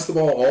that passed the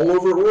ball all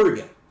over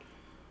Oregon.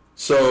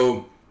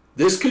 So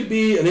this could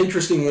be an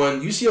interesting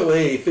one.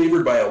 UCLA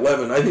favored by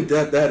 11. I think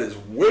that is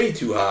way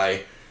too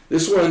high.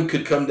 This one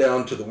could come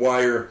down to the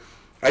wire.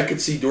 I could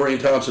see Dorian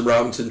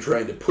Thompson-Robinson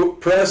trying to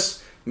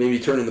press, maybe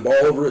turning the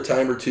ball over a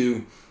time or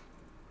two.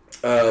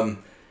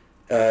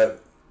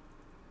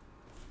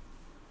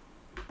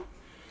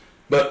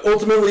 But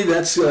ultimately,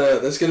 that's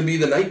going to be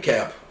the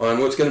nightcap on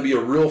what's going to be a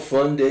real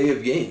fun day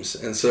of games.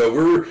 And so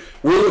we're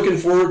looking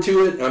forward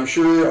to it. I'm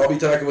sure I'll be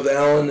talking with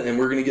Alan, and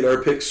we're going to get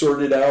our picks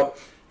sorted out.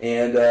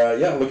 And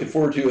looking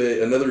forward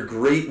to another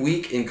great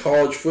week in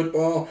college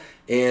football.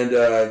 And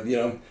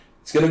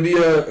it's going to be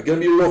a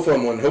real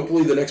fun one.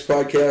 Hopefully, the next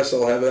podcast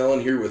I'll have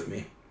Alan here with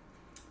me.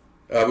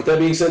 With that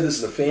being said, this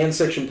is a Fan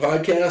Section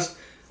podcast.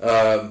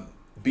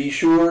 Be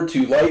sure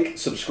to like,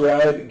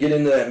 subscribe, get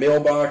into that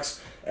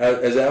mailbox.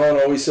 As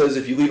Alan always says,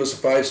 if you leave us a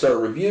 5-star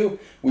review,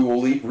 we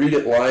will read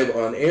it live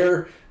on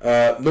air,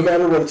 no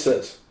matter what it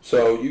says.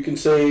 So you can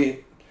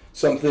say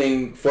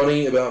something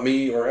funny about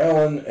me or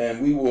Alan,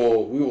 and we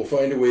will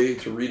find a way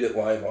to read it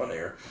live on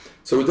air.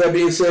 So with that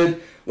being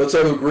said, let's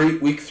have a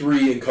great week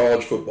 3 in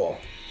college football.